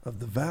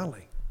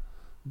valley.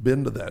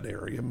 Been to that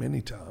area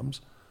many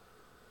times.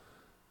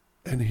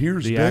 And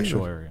here's the David.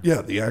 Actual area.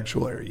 Yeah, the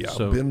actual area. Yeah,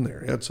 So I've been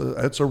there. That's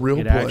a real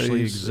it place. It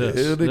actually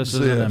exists. This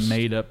isn't a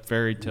made-up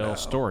fairy tale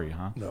story,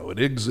 huh? No, it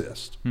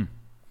exists.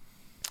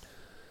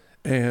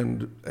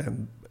 And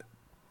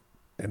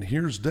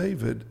here's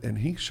David, and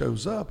he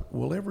shows up.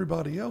 Well,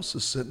 everybody else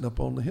is sitting up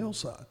on the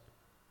hillside.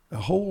 A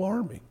whole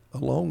army,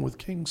 along with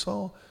King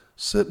Saul,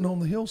 sitting on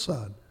the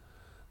hillside.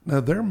 Now,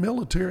 they're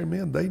military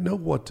men. They know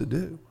what to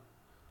do.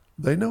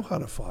 They know how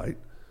to fight,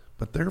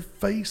 but they're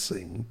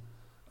facing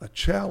a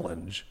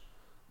challenge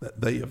that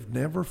they have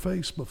never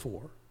faced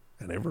before,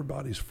 and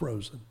everybody's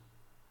frozen.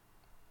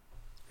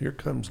 Here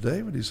comes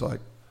David. He's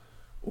like,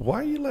 why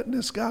are you letting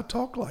this guy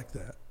talk like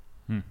that?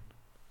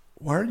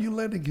 Why are you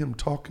letting him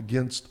talk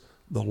against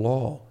the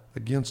law,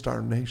 against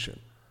our nation?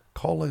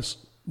 Call us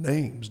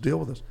names, deal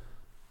with us.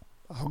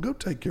 I'll go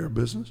take care of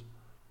business.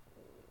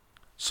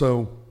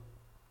 So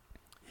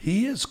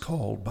he is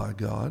called by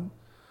God,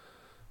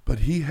 but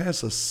he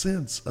has a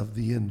sense of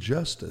the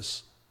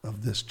injustice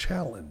of this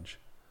challenge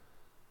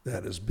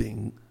that is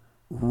being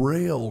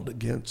railed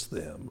against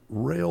them,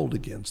 railed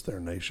against their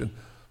nation.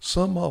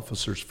 Some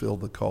officers feel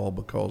the call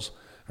because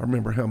I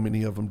remember how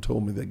many of them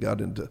told me they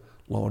got into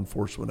law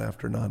enforcement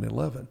after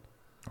 9/11.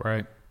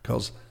 Right.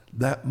 Because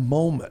that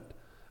moment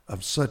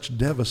of such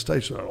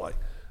devastation, they're like,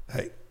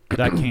 hey,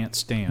 that can't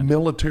stand.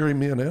 Military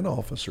men and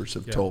officers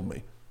have told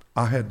me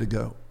I had to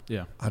go.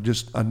 Yeah.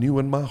 I knew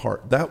in my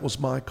heart that was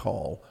my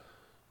call.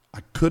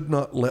 I could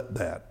not let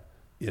that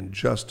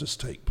injustice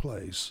take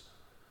place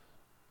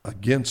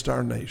against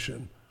our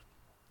nation.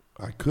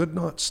 I could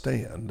not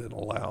stand and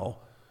allow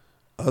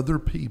other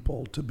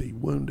people to be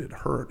wounded,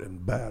 hurt,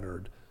 and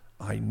battered.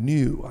 I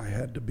knew I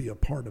had to be a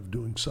part of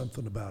doing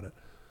something about it,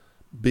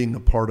 being a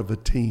part of a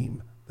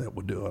team that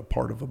would do, a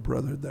part of a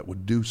brother that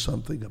would do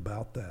something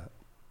about that.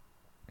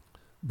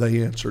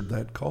 They answered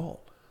that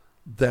call.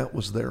 That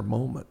was their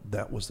moment.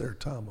 That was their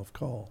time of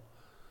call.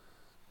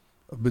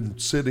 I've been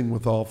sitting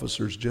with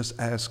officers just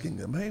asking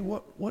them, hey,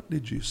 what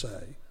did you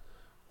say?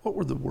 What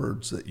were the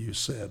words that you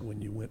said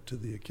when you went to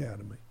the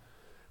academy?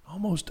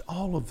 Almost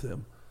all of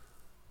them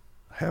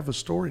have a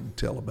story to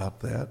tell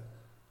about that,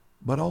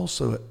 but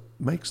also it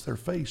makes their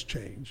face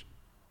change.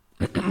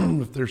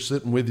 If they're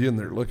sitting with you and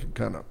they're looking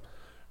kind of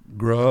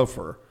gruff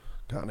or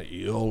kind of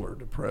ill or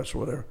depressed or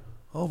whatever,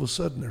 all of a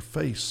sudden their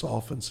face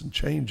softens and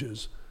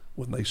changes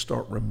when they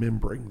start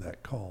remembering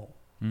that call.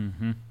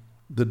 Mm-hmm.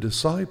 The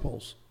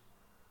disciples,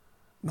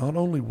 not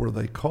only were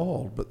they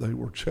called, but they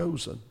were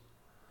chosen.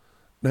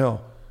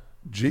 Now,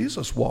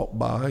 Jesus walked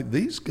by.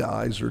 These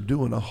guys are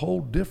doing a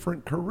whole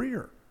different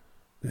career.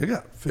 They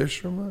got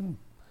fishermen,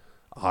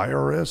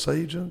 IRS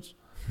agents.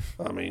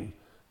 I mean,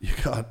 you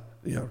got,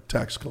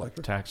 tax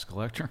collector. Tax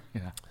collector,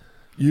 yeah.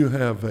 You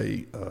have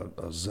a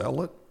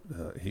zealot.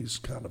 He's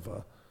kind of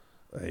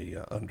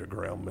a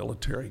underground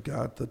military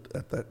guy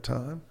at that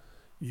time.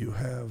 You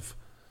have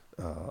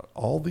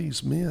all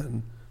these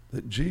men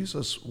that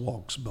Jesus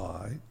walks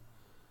by,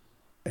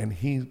 and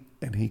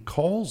he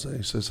calls them.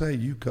 He says, hey,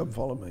 you come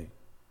follow me.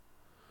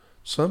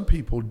 Some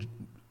people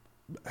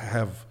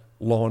have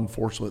law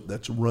enforcement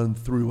that's run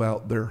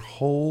throughout their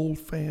whole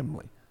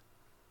family,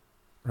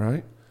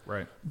 right?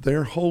 Right.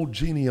 Their whole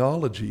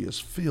genealogy is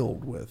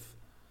filled with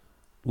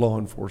law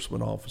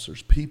enforcement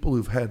officers, people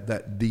who've had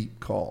that deep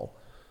call,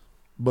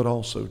 but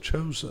also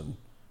chosen,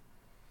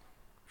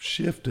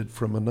 shifted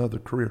from another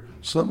career.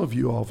 Some of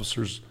you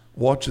officers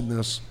watching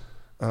this,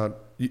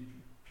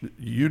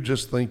 you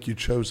just think you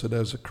chose it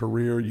as a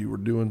career. You were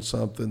doing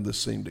something that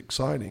seemed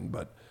exciting,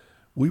 but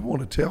we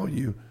want to tell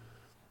you,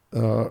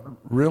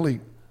 really,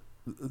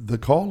 the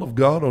call of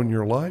God on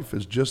your life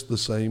is just the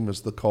same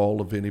as the call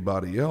of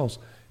anybody else,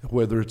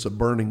 whether it's a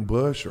burning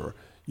bush or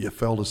you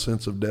felt a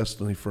sense of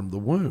destiny from the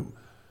womb.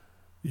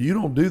 You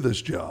don't do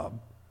this job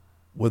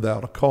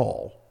without a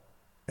call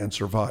and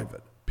survive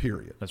it,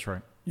 period. That's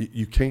right.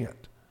 You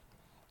can't.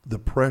 The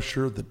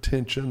pressure, the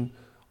tension,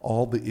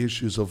 all the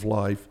issues of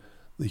life,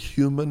 the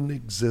human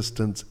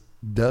existence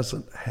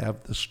doesn't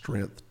have the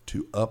strength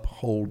to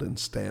uphold and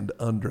stand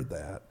under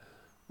that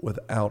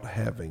without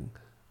having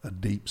a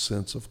deep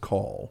sense of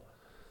call.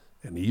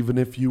 And even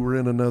if you were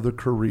in another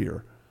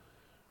career,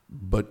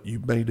 but you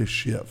made a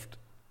shift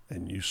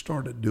and you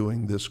started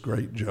doing this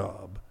great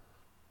job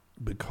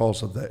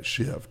because of that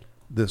shift,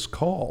 this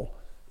call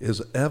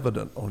is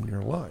evident on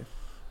your life.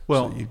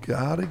 Well, so you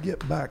got to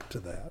get back to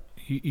that.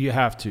 You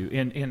have to.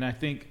 And I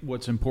think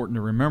what's important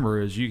to remember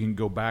is you can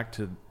go back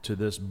to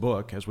this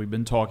book, as we've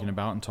been talking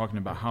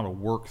about how to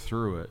work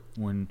through it.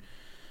 When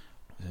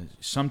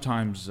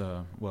sometimes,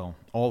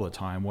 all the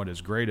time, what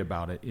is great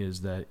about it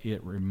is that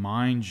it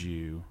reminds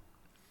you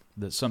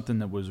that something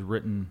that was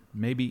written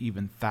maybe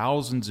even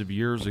thousands of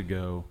years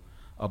ago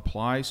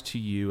applies to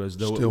you as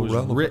though Still it was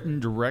relevant. written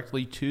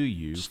directly to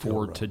you Still for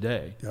relevant.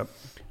 today. Yep.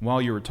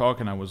 While you were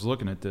talking, I was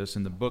looking at this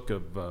in the book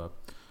of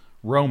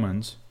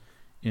Romans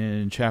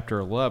in chapter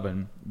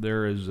 11.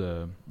 There's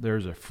a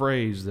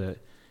phrase that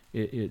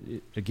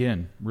it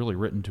again really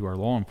written to our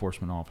law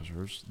enforcement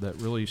officers that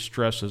really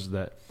stresses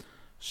that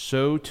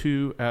so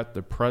too at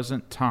the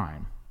present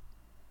time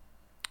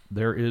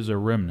there is a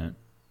remnant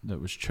that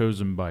was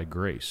chosen by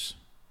grace,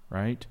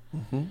 right?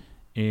 Mm-hmm.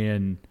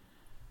 And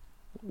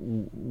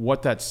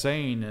what that's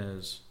saying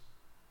is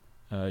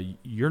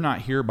you're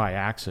not here by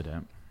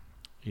accident.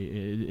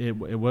 It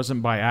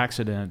wasn't by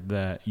accident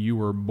that you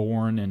were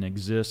born and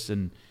exist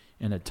in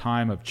a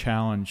time of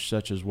challenge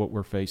such as what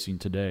we're facing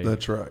today.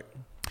 That's right.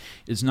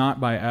 It's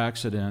not by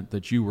accident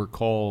that you were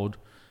called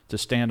to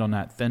stand on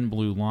that thin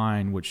blue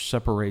line which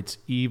separates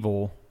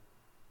evil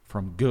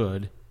from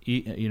good,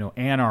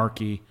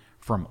 anarchy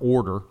from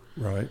order.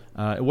 Right.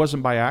 It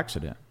wasn't by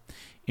accident.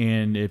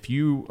 And if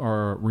you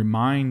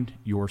remind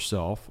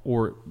yourself,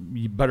 or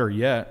better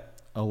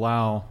yet,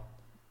 allow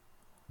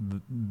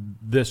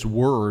this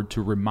word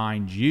to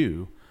remind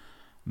you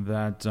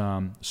that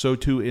so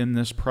too in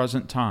this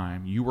present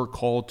time, you were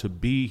called to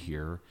be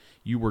here.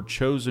 You were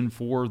chosen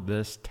for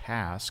this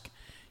task.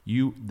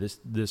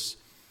 This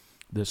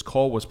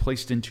call was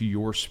placed into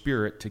your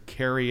spirit to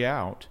carry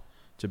out,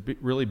 to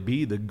really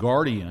be the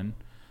guardian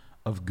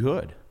of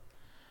good.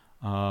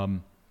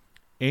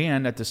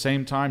 And at the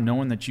same time,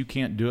 knowing that you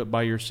can't do it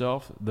by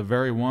yourself, the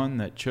very one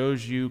that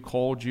chose you,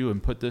 called you,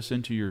 and put this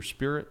into your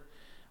spirit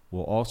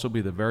will also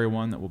be the very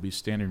one that will be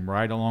standing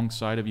right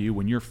alongside of you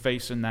when you're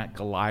facing that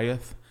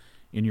Goliath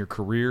in your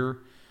career,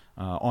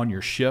 on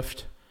your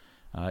shift,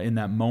 in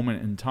that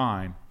moment in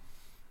time.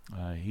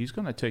 He's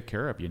going to take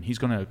care of you, and he's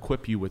going to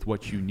equip you with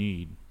what you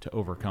need to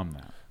overcome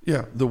that.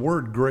 Yeah, the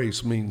word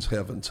grace means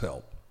heaven's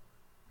help.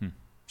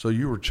 So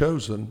you were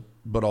chosen,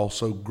 but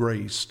also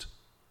graced.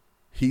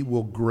 He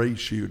will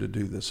grace you to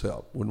do this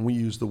help. When we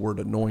use the word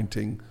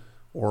anointing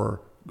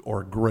or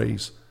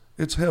grace,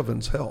 it's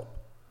heaven's help.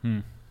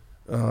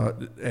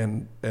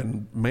 And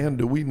man,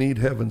 do we need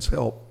heaven's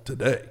help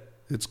today?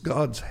 It's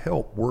God's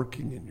help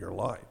working in your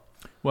life.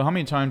 Well, how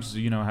many times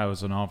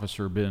has an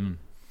officer been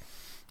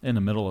in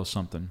the middle of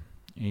something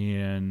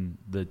and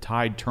the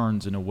tide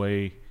turns in a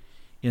way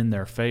in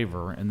their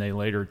favor, and they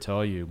later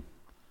tell you,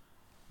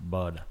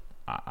 "Bud,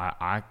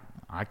 I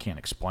can't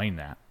explain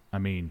that. I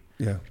mean,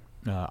 yeah."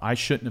 I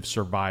shouldn't have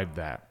survived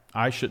that.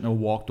 I shouldn't have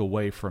walked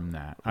away from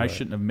that. Right. I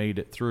shouldn't have made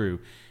it through."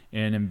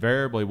 And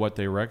invariably what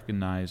they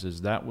recognize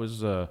is that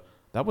was a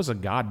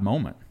God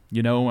moment.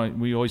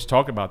 We always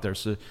talk about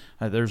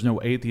there's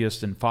no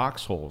atheist in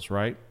foxholes,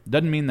 right?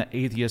 Doesn't mean that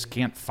atheists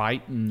can't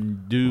fight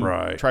and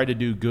try to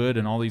do good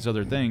and all these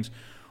other things.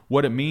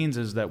 What it means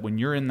is that when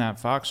you're in that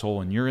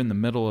foxhole and you're in the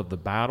middle of the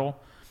battle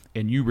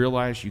and you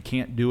realize you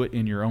can't do it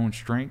in your own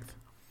strength,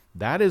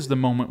 that is the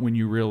moment when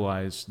you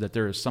realize that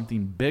there is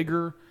something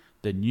bigger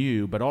than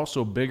you, but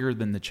also bigger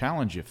than the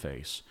challenge you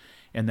face.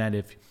 And that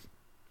if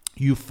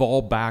you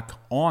fall back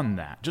on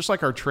that, just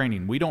like our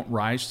training, we don't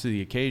rise to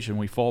the occasion,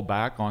 we fall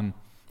back on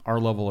our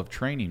level of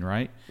training,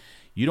 right?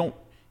 You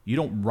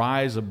don't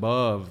rise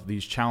above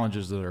these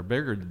challenges that are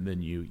bigger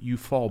than you. You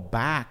fall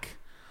back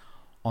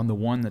on the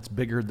one that's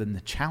bigger than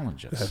the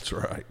challenges. That's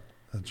right.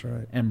 That's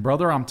right. And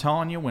brother, I'm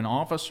telling you, when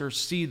officers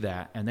see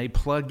that and they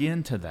plug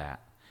into that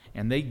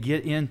and they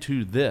get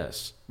into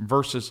this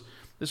versus,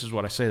 this is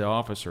what I say to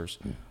officers,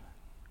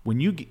 when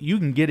you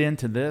can get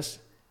into this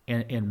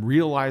and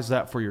realize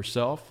that for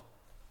yourself,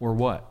 or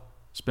what?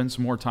 Spend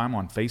some more time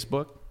on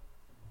Facebook,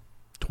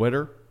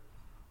 Twitter,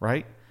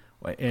 right?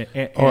 And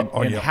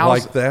how's,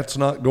 like that's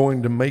not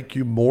going to make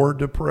you more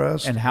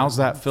depressed? And how's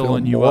that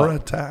filling you up? More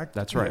attacked?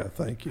 That's right. Yeah,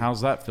 thank you.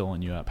 How's that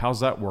filling you up? How's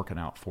that working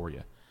out for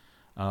you?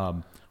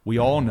 We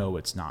all know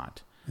it's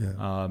not.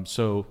 Yeah.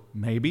 So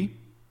maybe,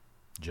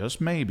 just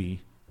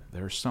maybe,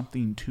 there's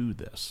something to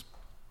this.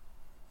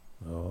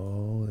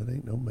 Oh, it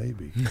ain't no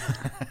maybe.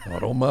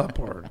 Not on my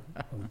part.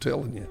 I'm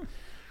telling you.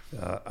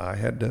 I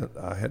had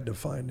to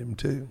find him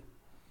too.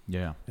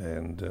 Yeah.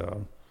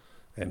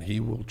 And he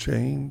will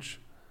change,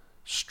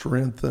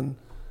 strengthen.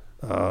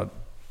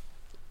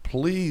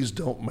 Please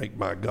don't make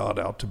my God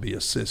out to be a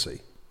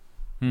sissy.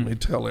 Let me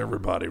tell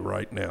everybody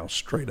right now,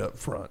 straight up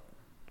front.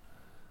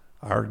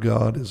 Our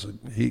God is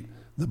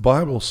the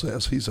Bible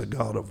says he's a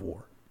God of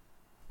war.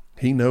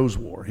 He knows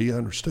war. He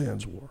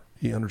understands war.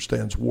 He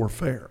understands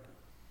warfare.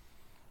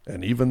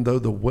 And even though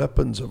the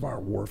weapons of our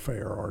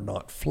warfare are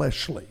not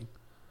fleshly,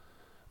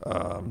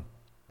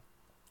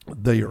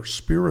 they are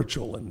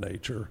spiritual in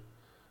nature.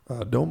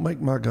 Don't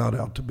make my God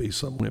out to be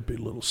some wimpy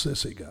little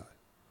sissy guy.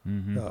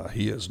 Mm-hmm.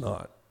 He is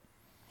not.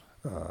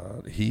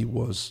 He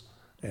was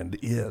and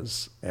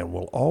is and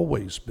will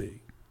always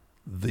be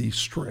the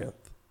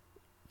strength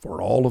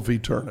for all of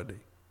eternity.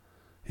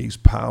 He's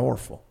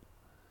powerful.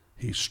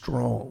 He's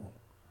strong.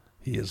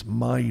 He is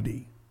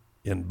mighty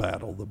in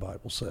battle, the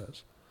Bible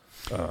says.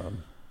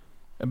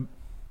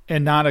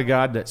 And not a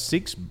God that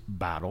seeks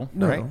battle,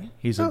 No. right?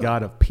 He's a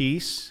God of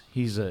peace.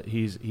 He's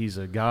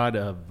a God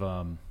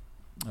of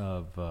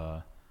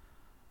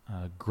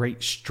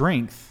great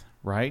strength,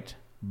 right?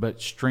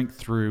 But strength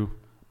through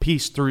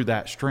peace through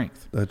that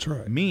strength. That's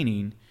right.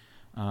 Meaning,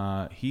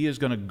 he is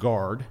going to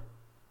guard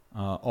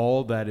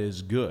all that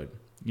is good.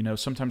 You know,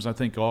 sometimes I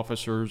think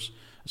officers,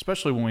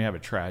 especially when we have a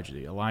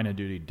tragedy, a line of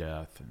duty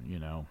death, you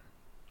know,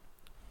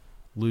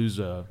 lose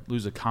a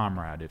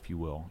comrade, if you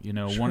will. You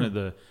know, Sure. one of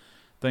the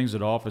things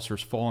that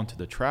officers fall into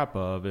the trap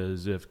of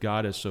is, if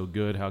God is so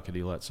good, how could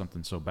he let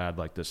something so bad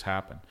like this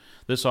happen?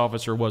 This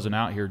officer wasn't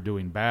out here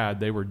doing bad.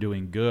 They were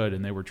doing good,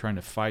 and they were trying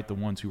to fight the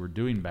ones who were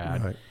doing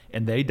bad. Right.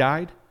 And they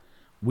died.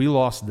 We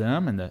lost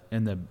them,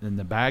 and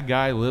the bad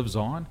guy lives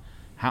on.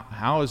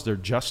 How is there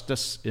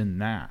justice in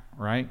that,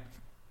 right?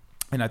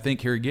 And I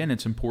think here again,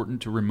 it's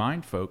important to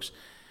remind folks,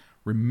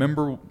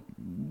 remember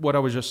what I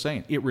was just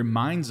saying. It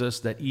reminds us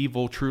that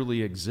evil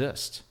truly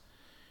exists.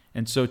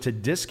 And so to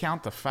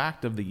discount the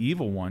fact of the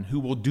evil one who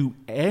will do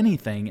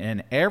anything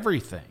and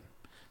everything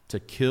to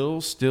kill,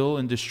 steal,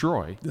 and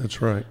destroy.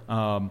 That's right.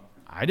 I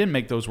didn't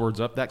make those words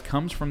up. That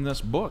comes from this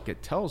book.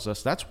 It tells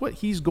us that's what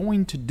he's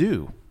going to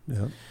do.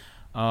 Yeah.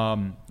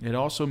 It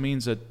also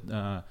means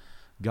that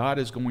God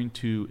is going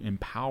to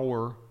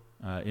empower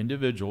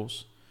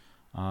individuals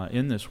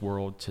in this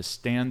world to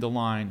stand the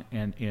line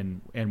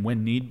and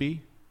when need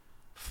be,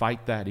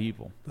 fight that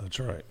evil. That's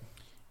right.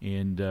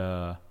 And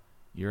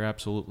you're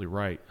absolutely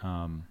right.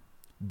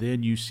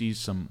 Then you see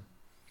some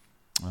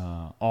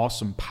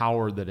awesome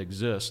power that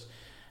exists,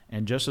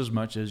 and just as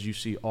much as you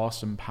see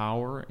awesome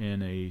power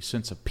in a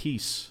sense of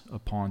peace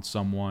upon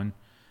someone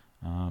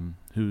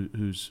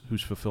who's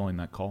fulfilling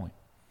that calling.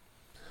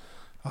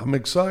 I'm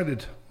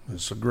excited.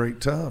 It's a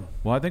great time.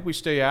 Well, I think we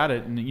stay at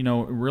it,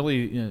 and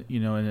really,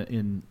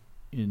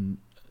 in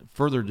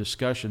further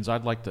discussions,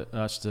 I'd like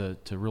us to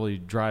really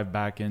drive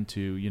back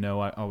into,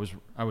 I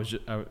was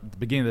at the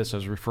beginning of this, I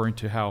was referring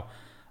to how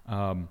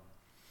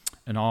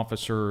an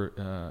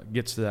officer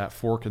gets to that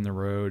fork in the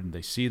road, and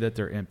they see that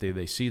they're empty.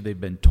 They see they've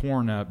been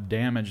torn up,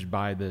 damaged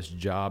by this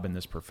job and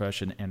this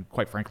profession, and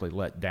quite frankly,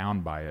 let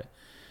down by it.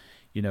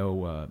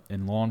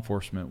 In law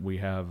enforcement, we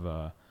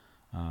have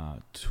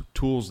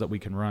tools that we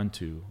can run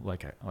to,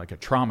 like a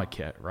trauma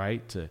kit,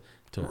 right? To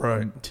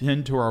Right.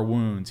 tend to our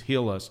wounds,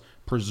 heal us,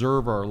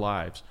 preserve our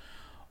lives.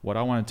 What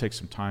I want to take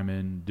some time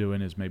in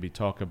doing is maybe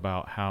talk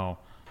about how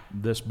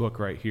this book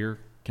right here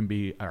can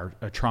be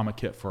a trauma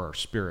kit for our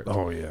spirit.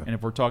 Oh, yeah. And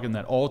if we're talking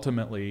that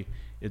ultimately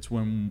it's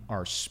when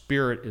our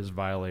spirit is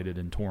violated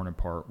and torn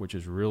apart, which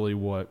is really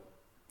what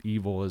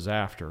evil is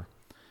after,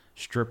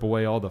 strip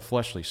away all the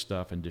fleshly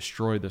stuff and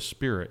destroy the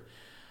spirit.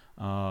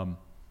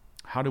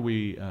 How do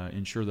we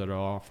ensure that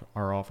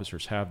our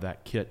officers have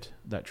that kit,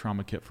 that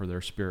trauma kit for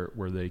their spirit,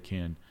 where they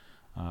can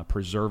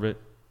preserve it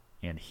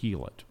and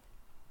heal it?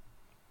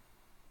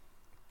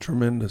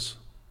 Tremendous.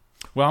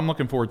 Well, I'm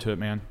looking forward to it,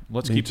 man.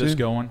 Let's Me keep this too.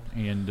 going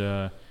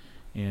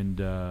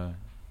and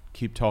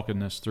keep talking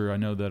this through. I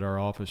know that our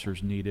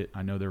officers need it.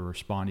 I know they're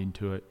responding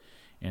to it.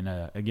 And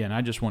again,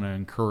 I just want to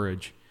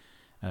encourage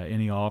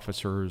any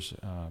officers,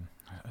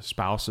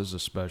 spouses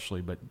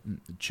especially, but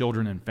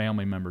children and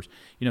family members.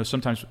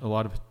 Sometimes, a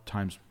lot of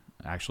times,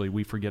 actually,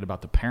 we forget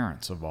about the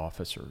parents of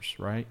officers,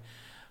 right?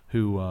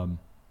 Who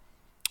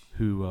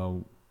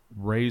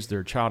raised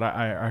their child.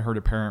 I heard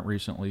a parent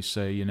recently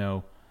say,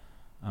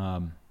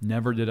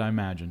 never did I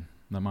imagine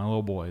that my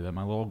little boy, that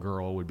my little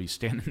girl would be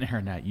standing there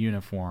in that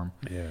uniform,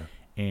 Yeah.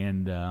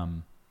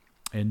 and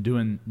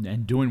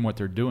doing what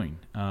they're doing,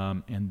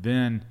 and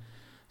then,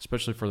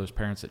 especially for those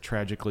parents that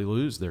tragically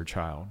lose their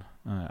child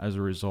as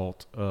a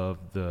result of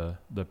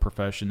the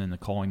profession and the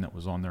calling that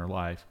was on their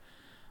life.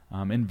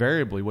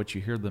 Invariably, what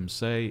you hear them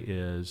say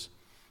is,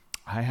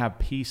 I have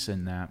peace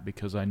in that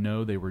because I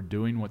know they were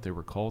doing what they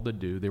were called to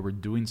do. They were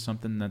doing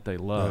something that they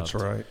loved. That's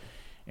right.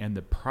 And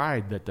the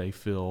pride that they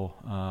feel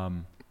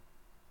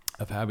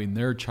of having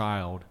their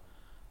child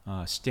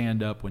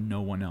stand up when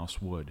no one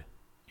else would,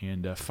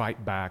 and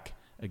fight back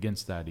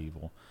against that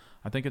evil.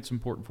 I think it's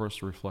important for us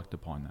to reflect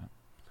upon that.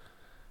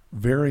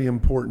 Very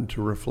important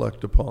to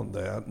reflect upon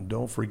that. And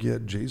don't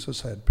forget,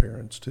 Jesus had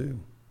parents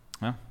too.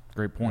 Yeah,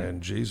 great point.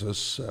 And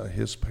Jesus,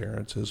 his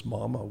parents, his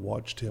mama,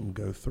 watched him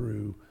go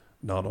through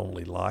not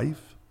only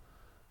life,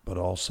 but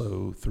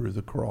also through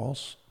the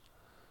cross.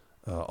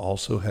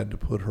 Also had to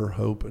put her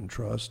hope and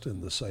trust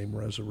in the same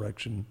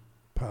resurrection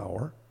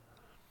power.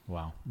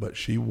 Wow. But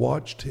she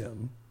watched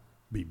him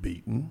be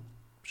beaten.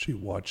 She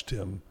watched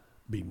him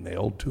be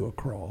nailed to a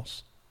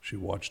cross. She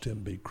watched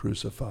him be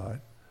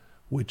crucified,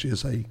 which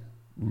is a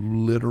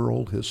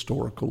literal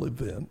historical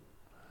event.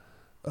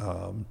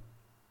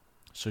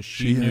 So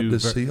She had to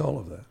see all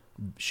of that.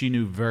 She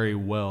knew very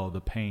well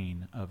the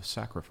pain of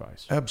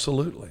sacrifice.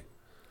 Absolutely.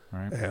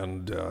 Right.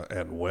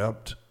 And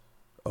wept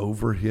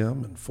over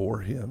him and for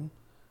him,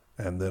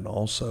 and then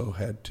also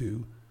had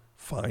to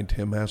find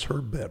him as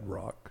her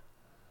bedrock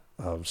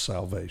of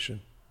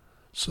salvation.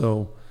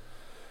 So,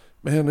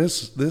 man,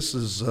 this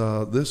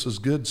is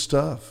good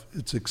stuff.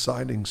 It's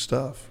exciting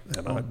stuff,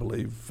 and I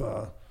believe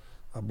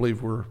I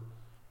believe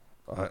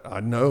I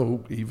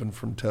know even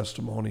from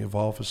testimony of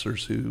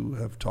officers who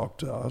have talked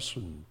to us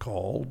and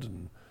called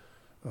and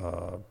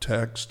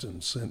text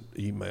and sent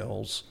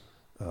emails,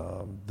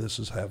 this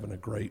is having a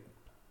great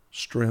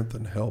strength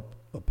and help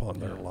upon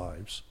their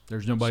lives.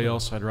 There's nobody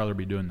else I'd rather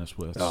be doing this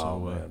with.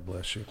 Man,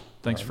 bless you.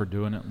 Thanks for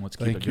doing it, and let's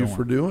keep it going. Thank you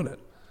for doing it.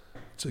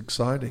 It's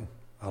exciting.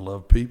 I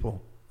love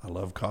people. I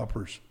love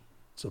coppers.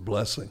 It's a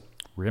blessing.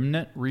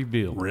 Remnant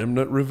Revealed.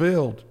 Remnant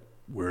Revealed.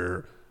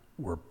 We're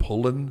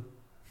pulling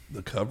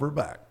the cover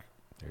back.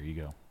 There you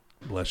go.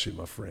 Bless you,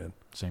 my friend.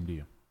 Same to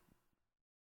you.